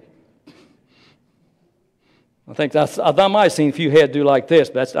 I might have seen a few heads do like this,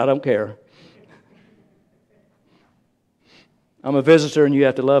 but I don't care. I'm a visitor and you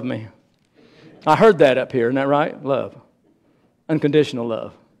have to love me. I heard that up here, isn't that right? Love. Unconditional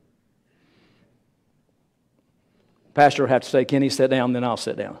love. Pastor will have to say, Kenny, sit down, then I'll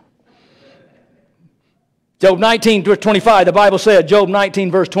sit down. Job 19, verse 25, the Bible said, Job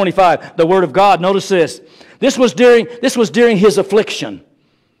 19, verse 25, the Word of God, notice this. This was during his affliction.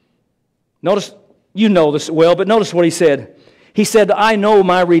 Notice, you know this well, but notice what he said. He said, I know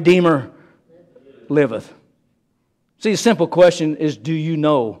my Redeemer liveth. See, the simple question is, do you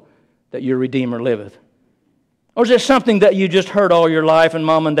know that your Redeemer liveth? Or is there something that you just heard all your life and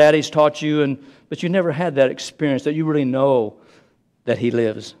mom and daddy's taught you, but you never had that experience that you really know that He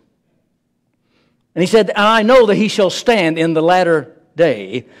lives? And he said, I know that He shall stand in the latter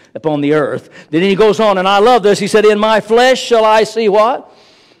day upon the earth. Then he goes on, and I love this. He said, in my flesh shall I see what?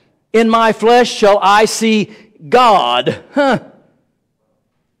 In my flesh shall I see God.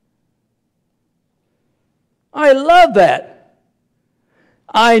 I love that.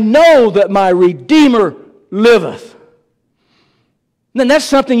 I know that my Redeemer liveth. And then that's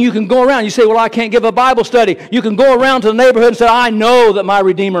something you can go around. You say, well, I can't give a Bible study. You can go around to the neighborhood and say, I know that my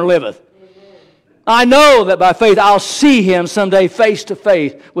Redeemer liveth. I know that by faith I'll see Him someday face to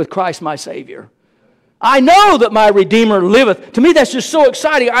face with Christ my Savior. I know that my Redeemer liveth. To me, that's just so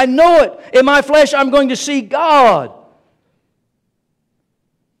exciting. I know it. In my flesh, I'm going to see God.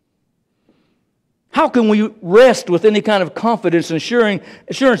 How can we rest with any kind of confidence and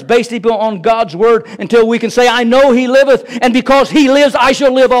assurance based on God's Word until we can say, I know He liveth, and because He lives, I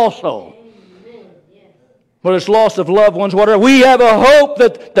shall live also? Whether it's loss of loved ones, whatever, we have a hope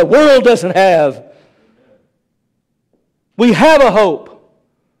that the world doesn't have. We have a hope.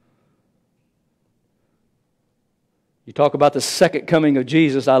 You talk about the second coming of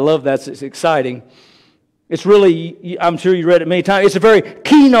Jesus. I love that. It's exciting. It's really, I'm sure you read it many times, it's a very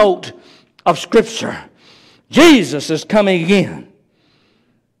keynote of Scripture. Jesus is coming again.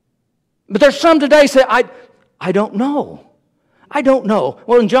 But there's some today say, I don't know. I don't know.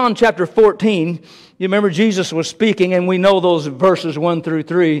 Well, in John chapter 14, you remember Jesus was speaking, and we know those verses 1 through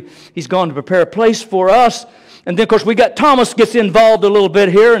 3. He's gone to prepare a place for us. And then, of course, we got Thomas gets involved a little bit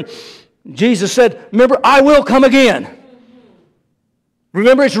here, and Jesus said, remember, I will come again.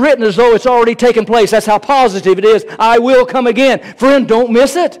 Remember, it's written as though it's already taken place. That's how positive it is. I will come again. Friend, don't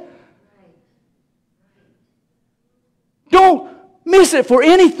miss it. Don't miss it for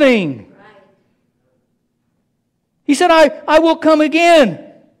anything. He said, I will come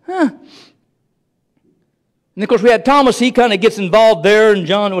again. And of course, we had Thomas. He kind of gets involved there. And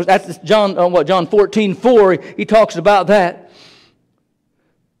John 14:4, he talks about that.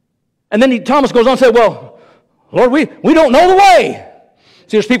 And then Thomas goes on and says, well, Lord, we don't know the way.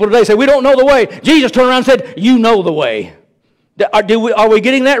 See, there's people today say, we don't know the way. Jesus turned around and said, you know the way. Are we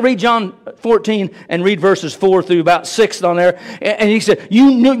getting that? Read John 14 and read verses 4 through about 6 on there. And he said,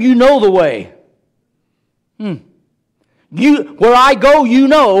 you know the way. Where I go, you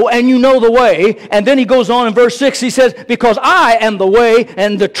know, and you know the way. And then he goes on in verse 6, he says, because I am the way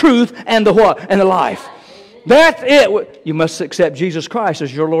and the truth and the what? And the life. That's it. You must accept Jesus Christ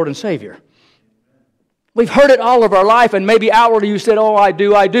as your Lord and Savior. We've heard it all of our life, and maybe outwardly you said, oh, I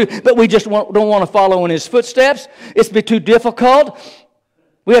do, but we just don't want to follow in His footsteps. It's been too difficult.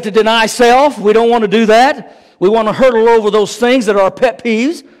 We have to deny self. We don't want to do that. We want to hurdle over those things that are our pet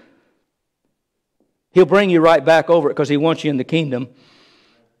peeves. He'll bring you right back over it because He wants you in the kingdom.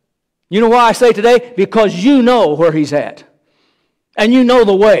 You know why I say today? Because you know where He's at. And you know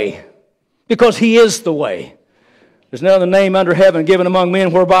the way. Because He is the way. There's no other name under heaven given among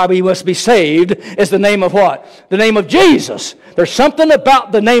men whereby we must be saved. It's the name of what? The name of Jesus. There's something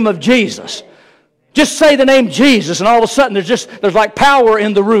about the name of Jesus. Just say the name Jesus and all of a sudden there's like power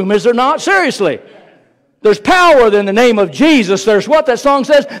in the room. Is there not? Seriously. There's power in the name of Jesus. There's what that song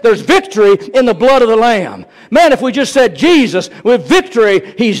says. There's victory in the blood of the Lamb. Man, if we just said Jesus with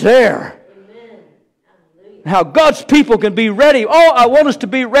victory, He's there. How God's people can be ready. Oh, I want us to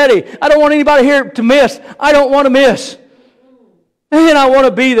be ready. I don't want anybody here to miss. I don't want to miss. And I want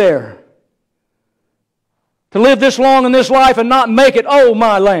to be there. To live this long in this life and not make it, oh,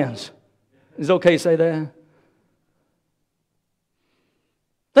 my lands. Is it okay to say that?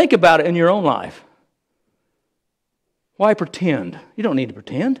 Think about it in your own life. Why pretend? You don't need to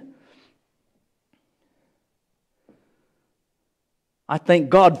pretend. I thank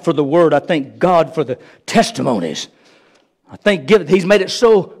God for the Word. I thank God for the testimonies. I thank He's made it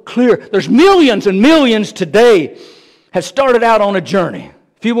so clear. There's millions and millions today have started out on a journey.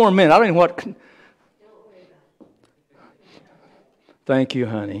 A few more minutes. I don't even know what... Thank you,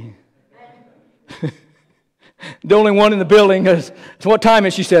 honey. The only one in the building is what time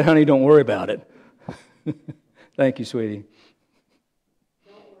is she said, honey, don't worry about it. Thank you, sweetie.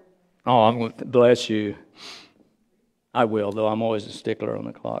 Oh, I'm going to bless you. I will, though. I'm always a stickler on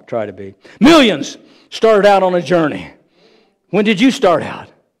the clock. Try to be. Millions started out on a journey. When did you start out?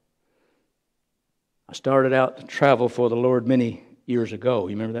 I started out to travel for the Lord many years ago.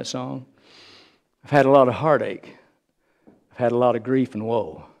 You remember that song? I've had a lot of heartache. I've had a lot of grief and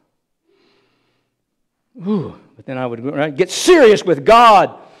woe. Ooh, but then I would get serious with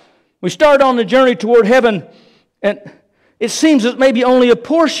God. We started on the journey toward heaven, and it seems that maybe only a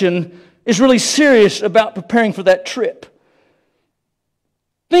portion is really serious about preparing for that trip.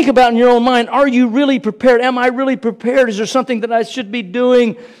 Think about in your own mind, are you really prepared? Am I really prepared? Is there something that I should be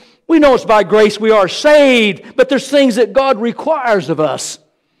doing? We know it's by grace we are saved, but there's things that God requires of us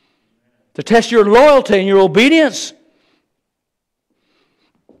to test your loyalty and your obedience.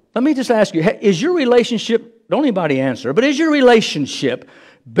 Let me just ask you, is your relationship, don't anybody answer, but is your relationship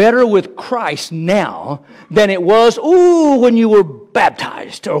better with Christ now than it was, when you were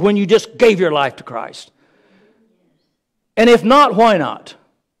baptized or when you just gave your life to Christ? And if not, why not?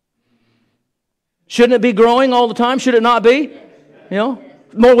 Shouldn't it be growing all the time? Should it not be? You know,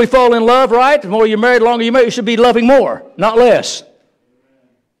 the more we fall in love, right? The more you're married, the longer you're married, you should be loving more, not less.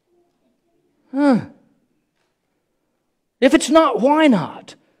 If it's not, why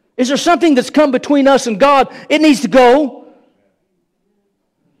not? Is there something that's come between us and God? It needs to go.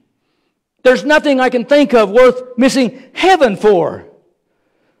 There's nothing I can think of worth missing heaven for.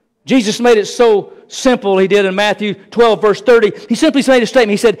 Jesus made it so simple. He did in Matthew 12, verse 30. He simply made a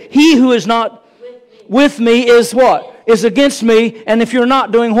statement. He said, he who is not with me is what? Is against me. And if you're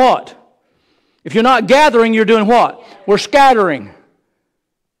not doing what? If you're not gathering, you're doing what? We're scattering.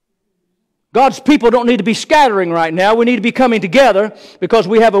 God's people don't need to be scattering right now. We need to be coming together because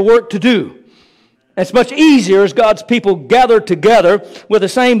we have a work to do. It's much easier as God's people gather together with the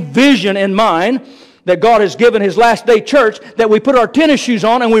same vision in mind that God has given His last day church, that we put our tennis shoes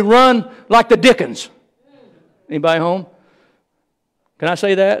on and we run like the Dickens. Anybody home? Can I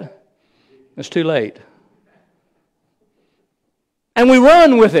say that? It's too late. And we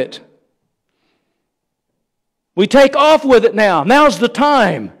run with it. We take off with it now. Now's the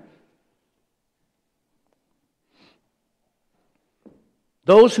time.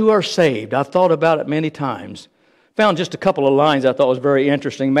 Those who are saved, I've thought about it many times. Found just a couple of lines I thought was very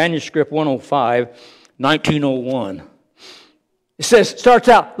interesting. Manuscript 105, 1901. It starts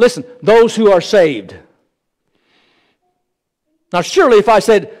out, listen, those who are saved. Now surely if I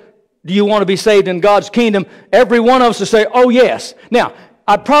said, do you want to be saved in God's kingdom? Every one of us would say, oh yes. Now,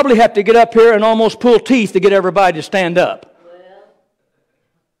 I'd probably have to get up here and almost pull teeth to get everybody to stand up.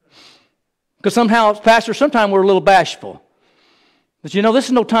 Because somehow, Pastor, sometimes we're a little bashful. But you know, this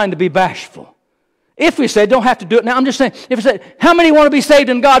is no time to be bashful. If we say, don't have to do it now, I'm just saying, if we say, how many want to be saved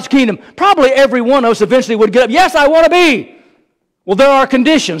in God's kingdom? Probably every one of us eventually would get up, yes, I want to be. Well, there are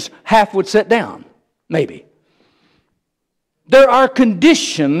conditions. Half would sit down, maybe. There are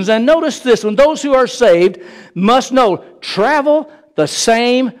conditions, and notice this, when those who are saved must know, travel the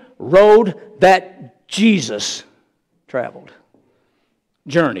same road that Jesus traveled.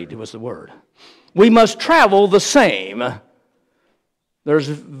 Journeyed was the word. We must travel the same. There's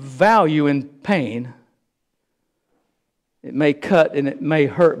value in pain. It may cut and it may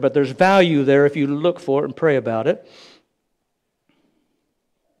hurt, but there's value there if you look for it and pray about it.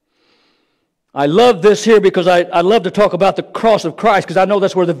 I love this here because I love to talk about the cross of Christ because I know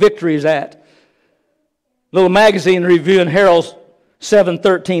that's where the victory is at. Little magazine review in Herald's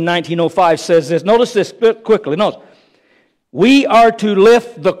 7/13/1905 says this. Notice this quickly. Notice. We are to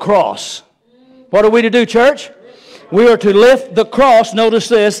lift the cross. What are we to do, church? We are to lift the cross, notice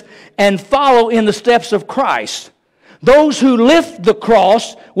this, and follow in the steps of Christ. Those who lift the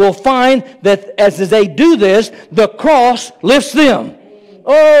cross will find that as they do this, the cross lifts them.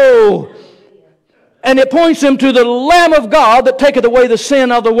 Oh! And it points them to the Lamb of God that taketh away the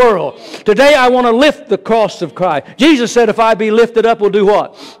sin of the world. Today I want to lift the cross of Christ. Jesus said, if I be lifted up, we'll do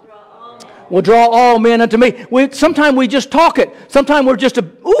what? We'll draw all men unto me. Sometimes we just talk it. Sometimes we're just a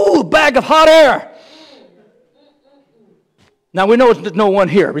bag of hot air. Now we know there's no one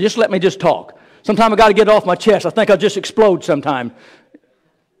here, but just let me just talk. Sometimes I got to get it off my chest. I think I'll just explode sometime.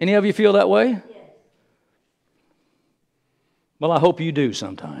 Any of you feel that way? Yes. Well, I hope you do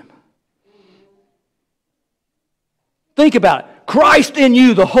sometime. Think about it. Christ in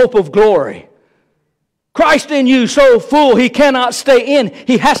you, the hope of glory. Christ in you, so full he cannot stay in.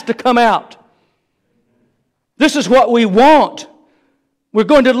 He has to come out. This is what we want. We're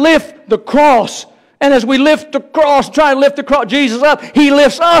going to lift the cross. And as we lift the cross, try to lift the cross, Jesus up, He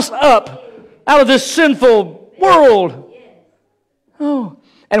lifts us up out of this sinful world. Oh,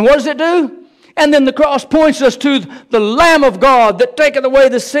 and what does it do? And then the cross points us to the Lamb of God that taketh away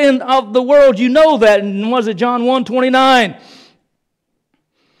the sin of the world. You know that. And was it John 1:29?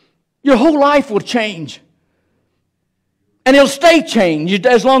 Your whole life will change. And it'll stay changed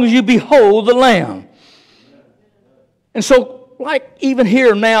as long as you behold the Lamb. And so, like even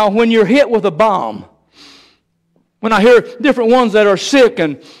here now, when you're hit with a bomb, when I hear different ones that are sick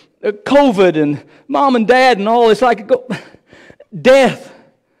and COVID and mom and dad and all, it's like death,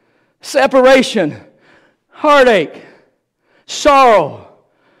 separation, heartache, sorrow.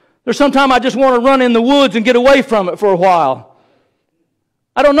 There's sometimes I just want to run in the woods and get away from it for a while.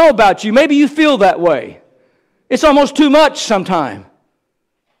 I don't know about you. Maybe you feel that way. It's almost too much sometimes.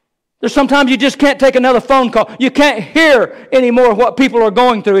 There's sometimes you just can't take another phone call. You can't hear anymore what people are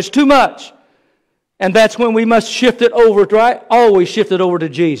going through. It's too much. And that's when we must shift it over, right? Always shift it over to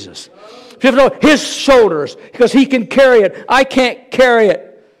Jesus. Shift it over His shoulders because He can carry it. I can't carry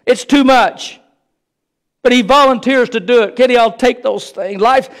it. It's too much. But He volunteers to do it. Kitty, I'll take those things.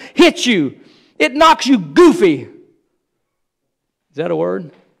 Life hits you. It knocks you goofy. Is that a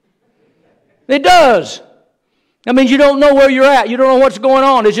word? It does. That means you don't know where you're at. You don't know what's going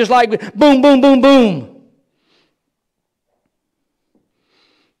on. It's just like boom, boom, boom, boom.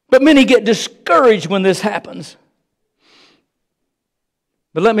 But many get discouraged when this happens.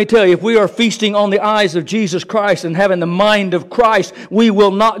 But let me tell you, if we are feasting on the eyes of Jesus Christ and having the mind of Christ, we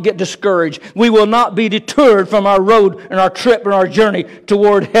will not get discouraged. We will not be deterred from our road and our trip and our journey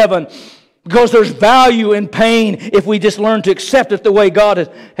toward heaven. Because there's value in pain if we just learn to accept it the way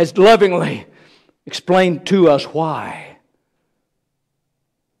God has lovingly explained to us why.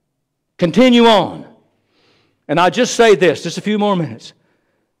 Continue on. And I just say this, just a few more minutes.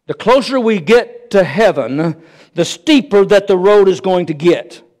 the closer we get to heaven, the steeper that the road is going to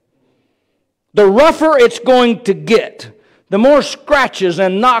get. The rougher it's going to get. The more scratches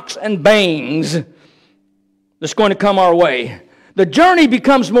and knocks and bangs that's going to come our way. The journey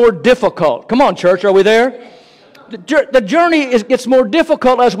becomes more difficult. Come on, church, are we there? The journey gets more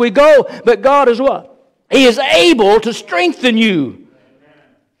difficult as we go, but God is what? He is able to strengthen you.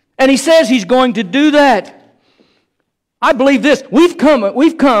 And He says He's going to do that. I believe this. We've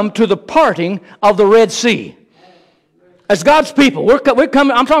come to the parting of the Red Sea. As God's people, we're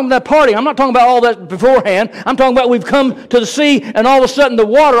coming. I'm talking about parting. I'm not talking about all that beforehand. I'm talking about we've come to the sea, and all of a sudden the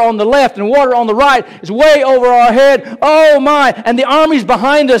water on the left and water on the right is way over our head. Oh my! And the armies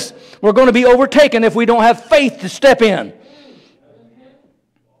behind us, we're going to be overtaken if we don't have faith to step in.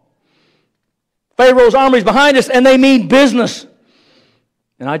 Pharaoh's armies behind us, and they mean business.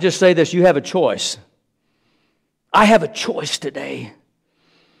 And I just say this, you have a choice. I have a choice today.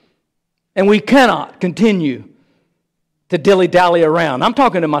 And we cannot continue to dilly-dally around. I'm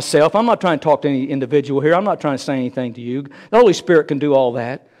talking to myself. I'm not trying to talk to any individual here. I'm not trying to say anything to you. The Holy Spirit can do all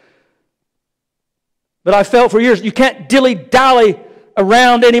that. But I felt for years, you can't dilly-dally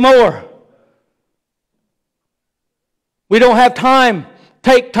around anymore. We don't have time.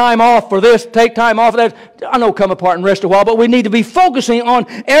 Take time off for this, take time off for that. I know come apart and rest a while, but we need to be focusing on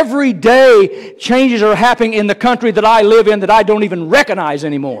every day changes are happening in the country that I live in that I don't even recognize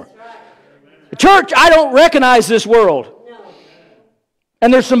anymore. Church, I don't recognize this world.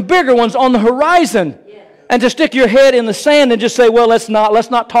 And there's some bigger ones on the horizon. And to stick your head in the sand and just say, well, let's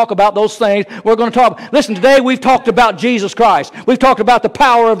not talk about those things. We're going to talk. Listen, today we've talked about Jesus Christ. We've talked about the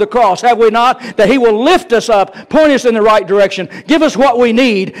power of the cross, have we not? That He will lift us up, point us in the right direction, give us what we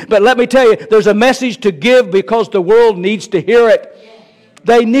need. But let me tell you, there's a message to give because the world needs to hear it.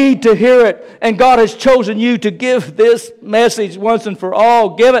 They need to hear it. And God has chosen you to give this message once and for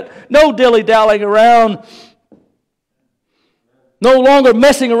all. Give it. No dilly-dallying around. No longer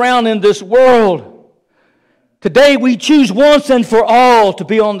messing around in this world. Today we choose once and for all to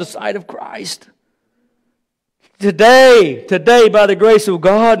be on the side of Christ. Today, by the grace of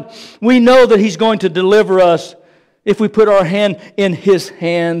God, we know that He's going to deliver us if we put our hand in His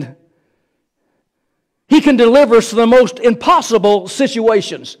hand. He can deliver us from the most impossible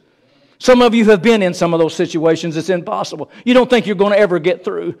situations. Some of you have been in some of those situations. It's impossible. You don't think you're going to ever get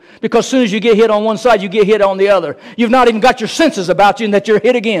through. Because as soon as you get hit on one side, you get hit on the other. You've not even got your senses about you and that you're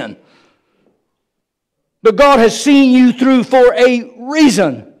hit again. But God has seen you through for a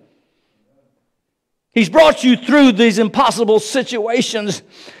reason. He's brought you through these impossible situations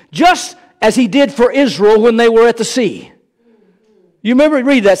just as He did for Israel when they were at the sea. You remember,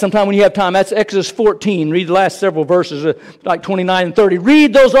 read that sometime when you have time. That's Exodus 14. Read the last several verses, like 29 and 30.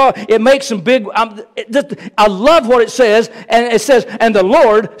 Read those all. It makes some big... I love what it says. And it says, and the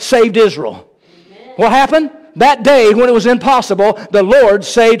Lord saved Israel. Amen. What happened? That day when it was impossible, the Lord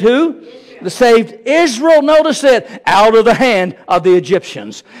saved who? Saved Israel, notice it, out of the hand of the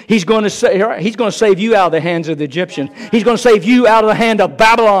Egyptians. He's going to save you out of the hands of the Egyptians. He's going to save you out of the hand of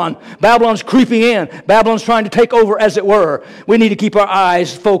Babylon. Babylon's creeping in. Babylon's trying to take over, as it were. We need to keep our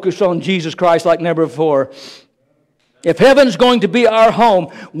eyes focused on Jesus Christ like never before. If heaven's going to be our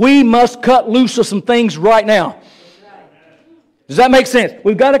home, we must cut loose of some things right now. Does that make sense?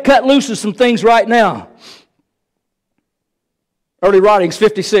 We've got to cut loose of some things right now. Early writings,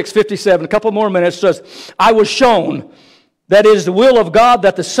 56, 57, a couple more minutes, says, I was shown that it is the will of God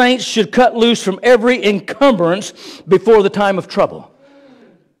that the saints should cut loose from every encumbrance before the time of trouble.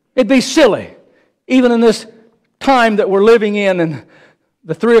 It'd be silly, even in this time that we're living in, and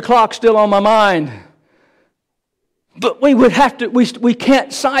the 3 o'clock still on my mind. But we would have to, we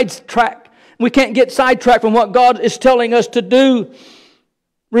can't sidetrack. We can't get sidetracked from what God is telling us to do.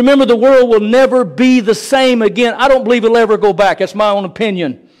 Remember, the world will never be the same again. I don't believe it'll ever go back. That's my own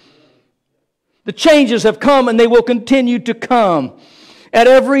opinion. The changes have come and they will continue to come. At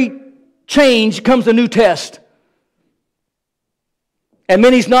every change comes a new test. And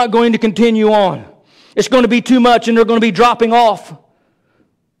many's not going to continue on. It's going to be too much and they're going to be dropping off.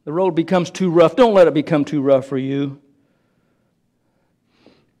 The road becomes too rough. Don't let it become too rough for you.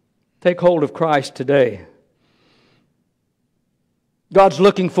 Take hold of Christ today. God's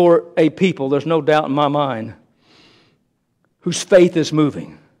looking for a people, there's no doubt in my mind, whose faith is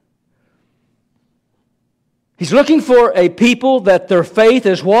moving. He's looking for a people that their faith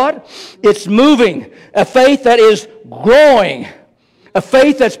is what? It's moving. A faith that is growing. A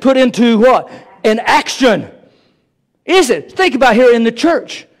faith that's put into what? An action. Is it? Think about here in the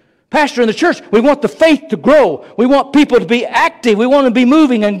church. Pastor, in the church, we want the faith to grow. We want people to be active. We want to be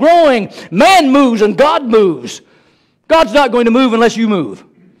moving and growing. Man moves and God moves. God's not going to move unless you move.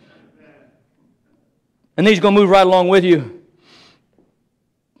 And He's going to move right along with you.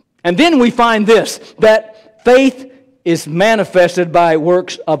 And then we find this, that faith is manifested by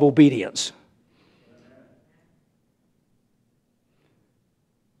works of obedience.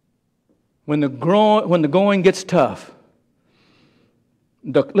 When the going gets tough,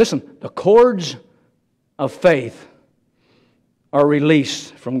 listen, the cords of faith are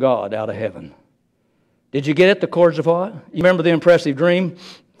released from God out of heaven. Did you get it? The cords of what? You remember the impressive dream?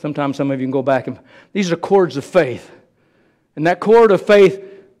 Sometimes some of you can go back and... These are cords of faith. And that cord of faith,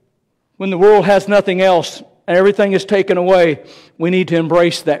 when the world has nothing else and everything is taken away, we need to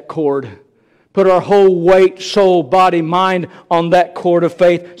embrace that cord. Put our whole weight, soul, body, mind on that cord of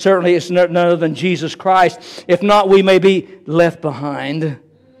faith. Certainly it's none other than Jesus Christ. If not, we may be left behind.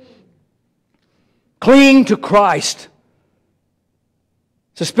 Cling to Christ.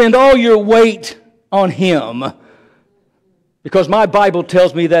 Suspend all your weight on Him. Because my Bible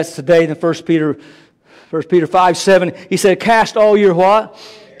tells me that's today in 1 Peter 5:7. He said, cast all your what?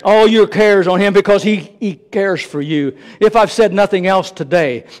 All your cares on Him because He cares for you. If I've said nothing else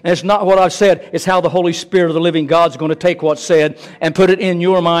today, and it's not what I've said, it's how the Holy Spirit of the living God's going to take what's said and put it in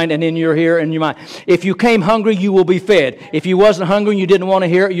your mind and in your ear and your mind. If you came hungry, you will be fed. If you wasn't hungry and you didn't want to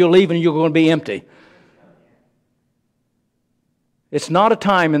hear it, you'll leave and you're going to be empty. It's not a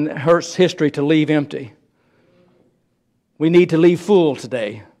time in Earth's history to leave empty. We need to leave full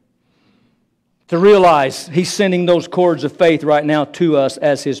today. To realize He's sending those cords of faith right now to us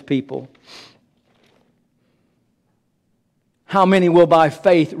as His people. How many will by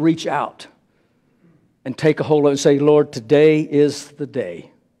faith reach out and take a hold of it and say, Lord, today is the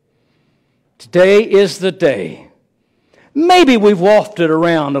day. Today is the day. Maybe we've wafted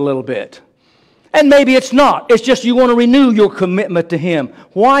around a little bit. And maybe it's not. It's just you want to renew your commitment to Him.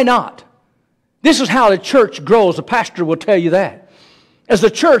 Why not? This is how the church grows. The pastor will tell you that. As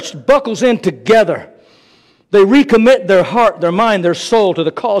the church buckles in together, they recommit their heart, their mind, their soul to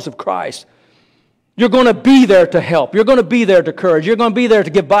the cause of Christ. You're going to be there to help. You're going to be there to encourage. You're going to be there to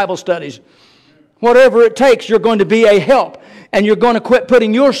give Bible studies. Whatever it takes, you're going to be a help. And you're going to quit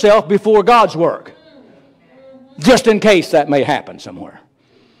putting yourself before God's work. Just in case that may happen somewhere.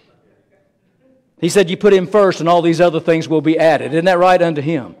 He said you put Him first and all these other things will be added. Isn't that right unto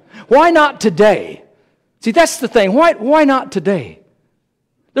Him? Why not today? See, that's the thing. Why not today?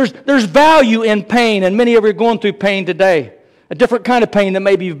 There's value in pain, and many of you are going through pain today. A different kind of pain that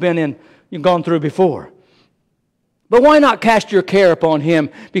maybe you've gone through before. But why not cast your care upon Him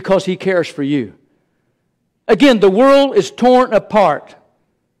because He cares for you? Again, the world is torn apart.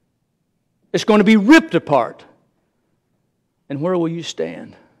 It's going to be ripped apart. And where will you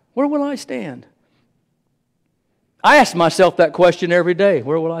stand? Where will I stand? I ask myself that question every day.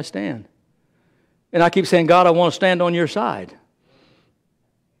 Where will I stand? And I keep saying, God, I want to stand on your side.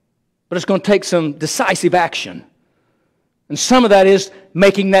 But it's going to take some decisive action. And some of that is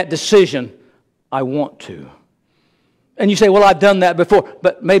making that decision, I want to. And you say, well, I've done that before.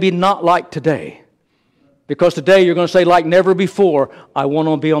 But maybe not like today. Because today you're going to say, like never before, I want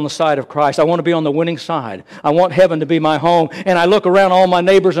to be on the side of Christ. I want to be on the winning side. I want heaven to be my home. And I look around all my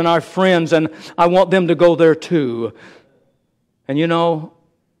neighbors and our friends, and I want them to go there too. And you know,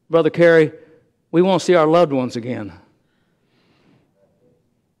 Brother Kerry, we want to see our loved ones again.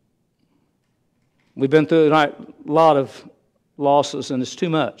 We've been through a lot of losses, and it's too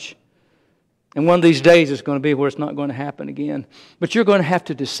much. And one of these days it's going to be where it's not going to happen again. But you're going to have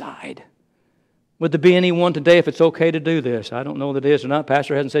to decide. Would there be anyone today if it's okay to do this? I don't know that it is or not.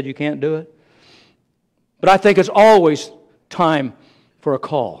 Pastor hasn't said you can't do it. But I think it's always time for a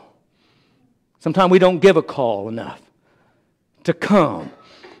call. Sometimes we don't give a call enough to come.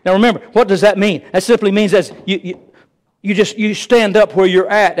 Now remember, what does that mean? That simply means that you stand up where you're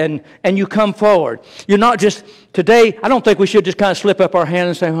at and you come forward. You're not just, today, I don't think we should just kind of slip up our hand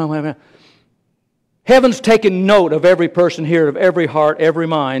and say, oh, wait a minute. Heaven's taken note of every person here, of every heart, every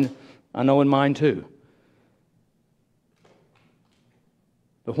mind. I know in mine too.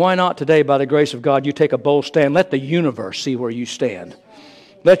 But why not today, by the grace of God, you take a bold stand. Let the universe see where you stand.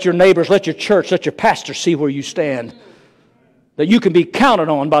 Let your neighbors, let your church, let your pastor see where you stand. That you can be counted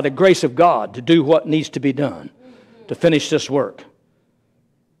on by the grace of God to do what needs to be done to finish this work. If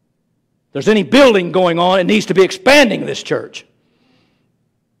there's any building going on, it needs to be expanding this church.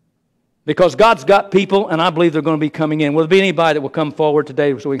 Because God's got people, and I believe they're going to be coming in. Will there be anybody that will come forward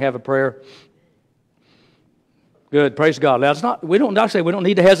today so we can have a prayer? Good, praise God. Now, we don't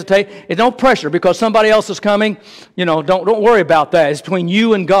need to hesitate. It's no pressure because somebody else is coming. You know, don't worry about that. It's between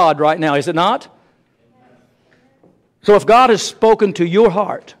you and God right now, is it not? So if God has spoken to your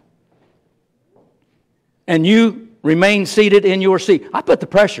heart, and you Remain seated in your seat. I put the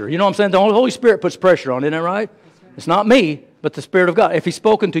pressure. You know what I'm saying? The Holy Spirit puts pressure on it, isn't that right? It's not me, but the Spirit of God. If He's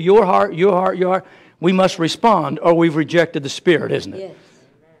spoken to your heart, we must respond, or we've rejected the Spirit, isn't it? Yes.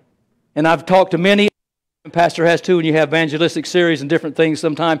 And I've talked to many, Pastor has too, and you have evangelistic series and different things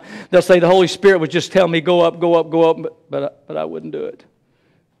sometimes. They'll say the Holy Spirit would just tell me, go up, go up, go up, but I wouldn't do it.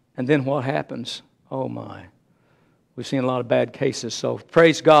 And then what happens? Oh my. We've seen a lot of bad cases. So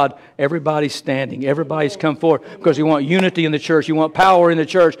praise God, everybody's standing. Everybody's come forward because you want unity in the church. You want power in the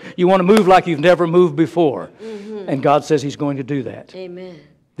church. You want to move like you've never moved before. Mm-hmm. And God says He's going to do that. Amen.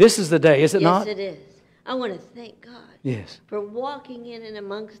 This is the day, is it not? Yes, it is. I want to thank God. Yes. For walking in and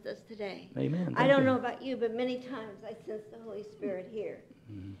amongst us today. Amen. I don't know about you, but many times I sense the Holy Spirit here.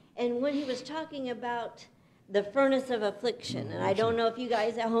 Mm-hmm. And when He was talking about the furnace of affliction, and I don't know if you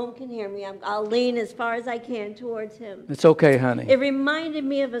guys at home can hear me. I'll lean as far as I can towards Him. It's okay, honey. It reminded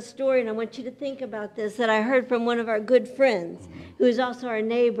me of a story, and I want you to think about this, that I heard from one of our good friends, who is also our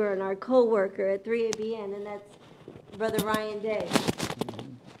neighbor and our co-worker at 3ABN, and that's Brother Ryan Day.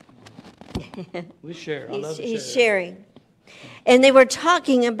 We share. I love He's sharing. And they were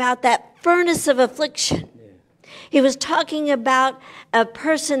talking about that furnace of affliction. He was talking about a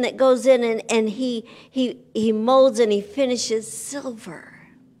person that goes in and he molds and he finishes silver.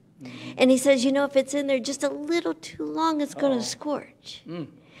 Mm-hmm. And he says, you know, if it's in there just a little too long, it's going to scorch. Mm.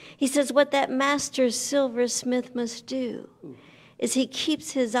 He says what that master silversmith must do is he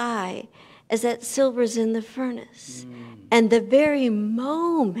keeps his eye as that silver's in the furnace. Mm. And the very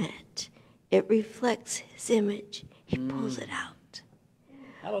moment it reflects his image, he pulls it out.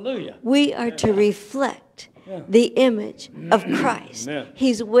 Hallelujah. We are to reflect the image of Christ. Amen.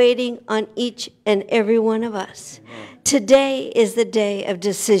 He's waiting on each and every one of us. Amen. Today is the day of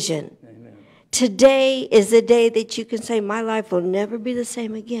decision. Amen. Today is the day that you can say, my life will never be the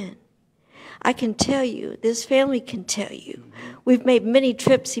same again. I can tell you, this family can tell you, we've made many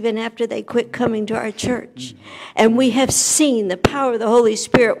trips even after they quit coming to our church. And we have seen the power of the Holy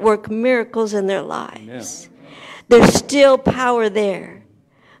Spirit work miracles in their lives. Amen. There's still power there.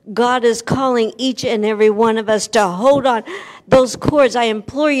 God is calling each and every one of us to hold on. Those cords, I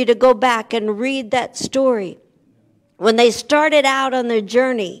implore you to go back and read that story. When they started out on their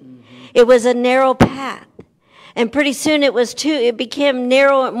journey, it was a narrow path. And pretty soon it became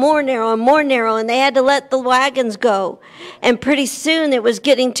narrow, more narrow, and more narrow, and they had to let the wagons go. And pretty soon it was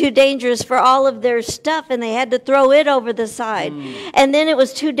getting too dangerous for all of their stuff, and they had to throw it over the side. And then it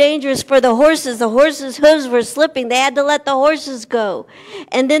was too dangerous for the horses. The horses' hooves were slipping. They had to let the horses go.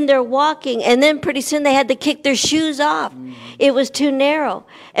 And then they're walking, and then pretty soon they had to kick their shoes off. It was too narrow.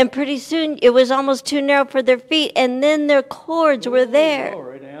 And pretty soon it was almost too narrow for their feet, and then their cords were there.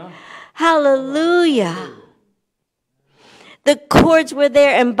 Hallelujah. The cords were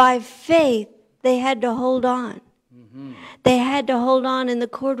there, and by faith, they had to hold on. Mm-hmm. They had to hold on, and the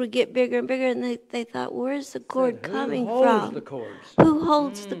cord would get bigger and bigger, and they thought, where's the cord coming from? Who holds the cords? Who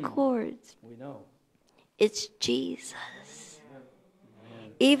holds the cords? We know. It's Jesus.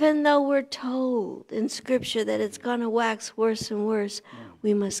 Even though we're told in Scripture that it's going to wax worse and worse,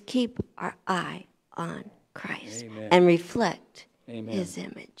 we must keep our eye on Christ. Amen. And reflect His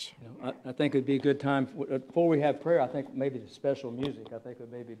image. You know, I think it would be a good time, before we have prayer, I think maybe the special music, I think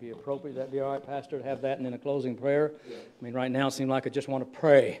would maybe be appropriate. That'd be all right, Pastor, to have that and then a closing prayer? Yeah. I mean, right now it seems like I just want to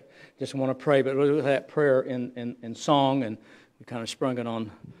pray. But we'll have that prayer in song, and we kind of sprung it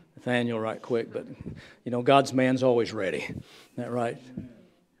on Nathaniel right quick. But, you know, God's man's always ready. Isn't that right?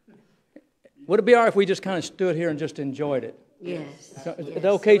 Would it be all right if we just kind of stood here and just enjoyed it? Yes. Is that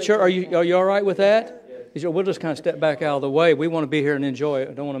okay, church? Are you all right with that? We'll just kind of step back out of the way. We want to be here and enjoy it.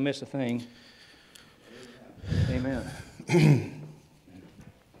 I don't want to miss a thing. Amen.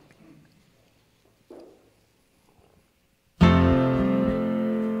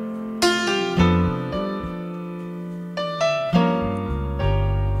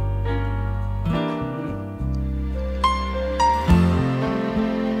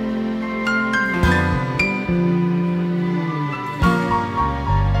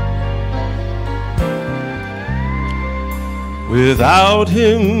 Without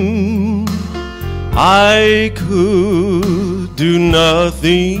Him, I could do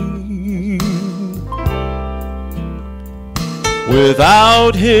nothing.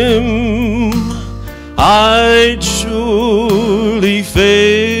 Without Him, I'd surely fail.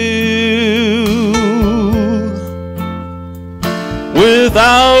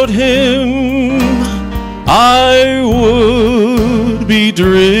 Without Him, I would be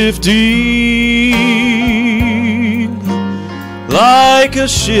drifting like a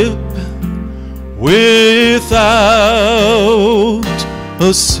ship without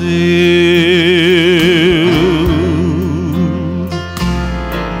a sail.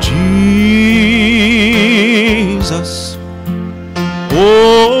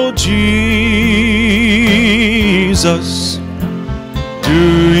 Oh, Jesus,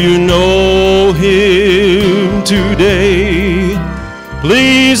 do you know him today?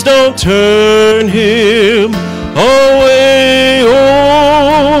 Please don't turn him away.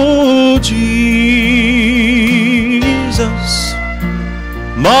 Oh, Jesus,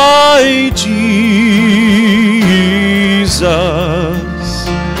 my Jesus.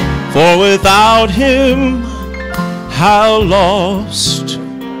 For without him, how lost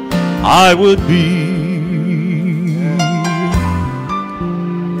I would be.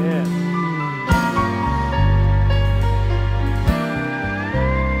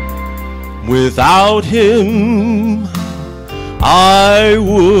 Without him, I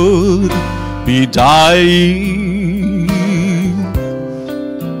would be dying.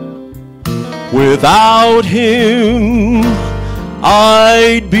 Without him,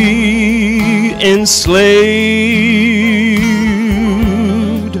 I'd be enslaved.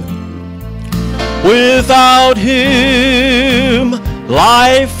 Without him,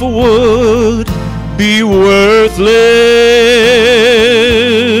 life would be worthless.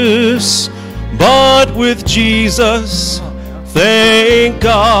 But with Jesus, thank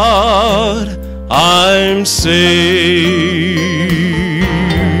God, I'm saved.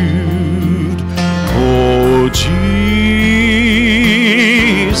 Oh,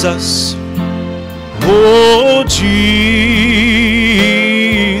 Jesus, oh, Jesus,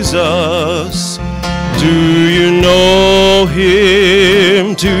 do you know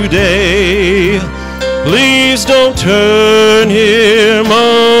him today? Please don't turn him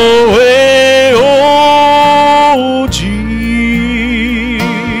away. Oh, Jesus,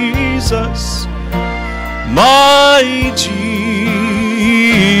 my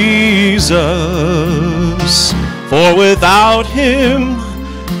Jesus. For without him,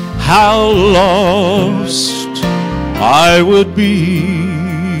 how lost I would be.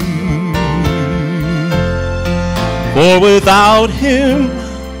 For without him,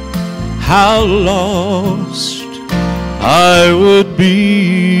 how lost I would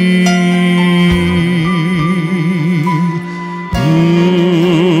be.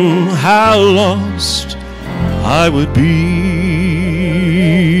 How lost I would be.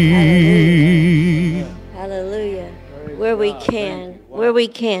 Hallelujah. Where we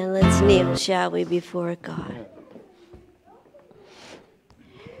can, let's kneel, shall we, before God.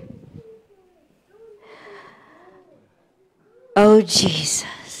 Oh,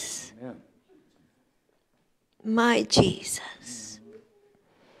 Jesus. My Jesus.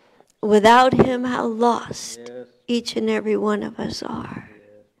 Without him, how lost each and every one of us are.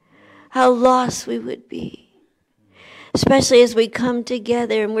 How lost we would be. Especially as we come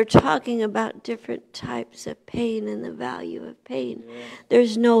together and we're talking about different types of pain and the value of pain.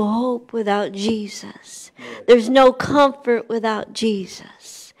 There's no hope without Jesus. There's no comfort without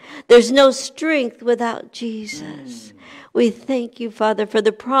Jesus. There's no strength without Jesus. We thank you, Father, for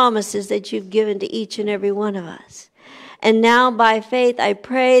the promises that you've given to each and every one of us. And now by faith, I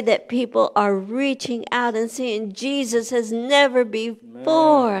pray that people are reaching out and seeing Jesus as never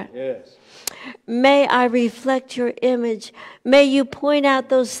before. Yes. May I reflect your image. May you point out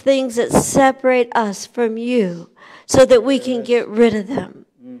those things that separate us from you so that we can get rid of them.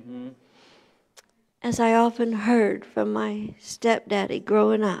 As I often heard from my stepdaddy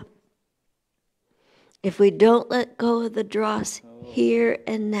growing up, if we don't let go of the dross here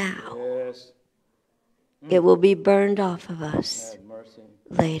and now, it will be burned off of us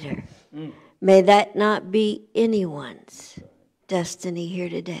later. May that not be anyone's destiny here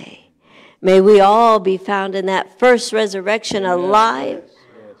today. May we all be found in that first resurrection alive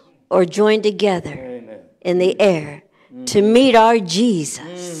or joined together in the air to meet our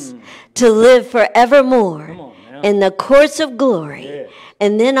Jesus, to live forevermore in the courts of glory,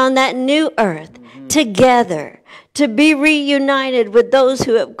 and then on that new earth together to be reunited with those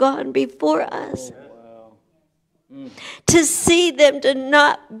who have gone before us. To see them to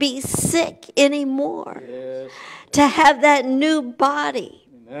not be sick anymore. To have that new body.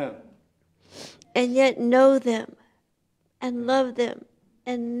 And yet know them and love them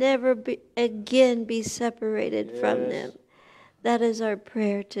and never again be separated from them. That is our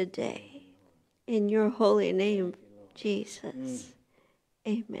prayer today. In your holy name, Jesus.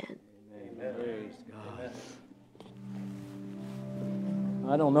 Amen. Praise God.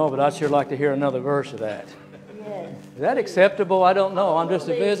 I don't know, but I'd sure like to hear another verse of that. Is that acceptable? I don't know. I'm just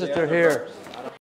a visitor here.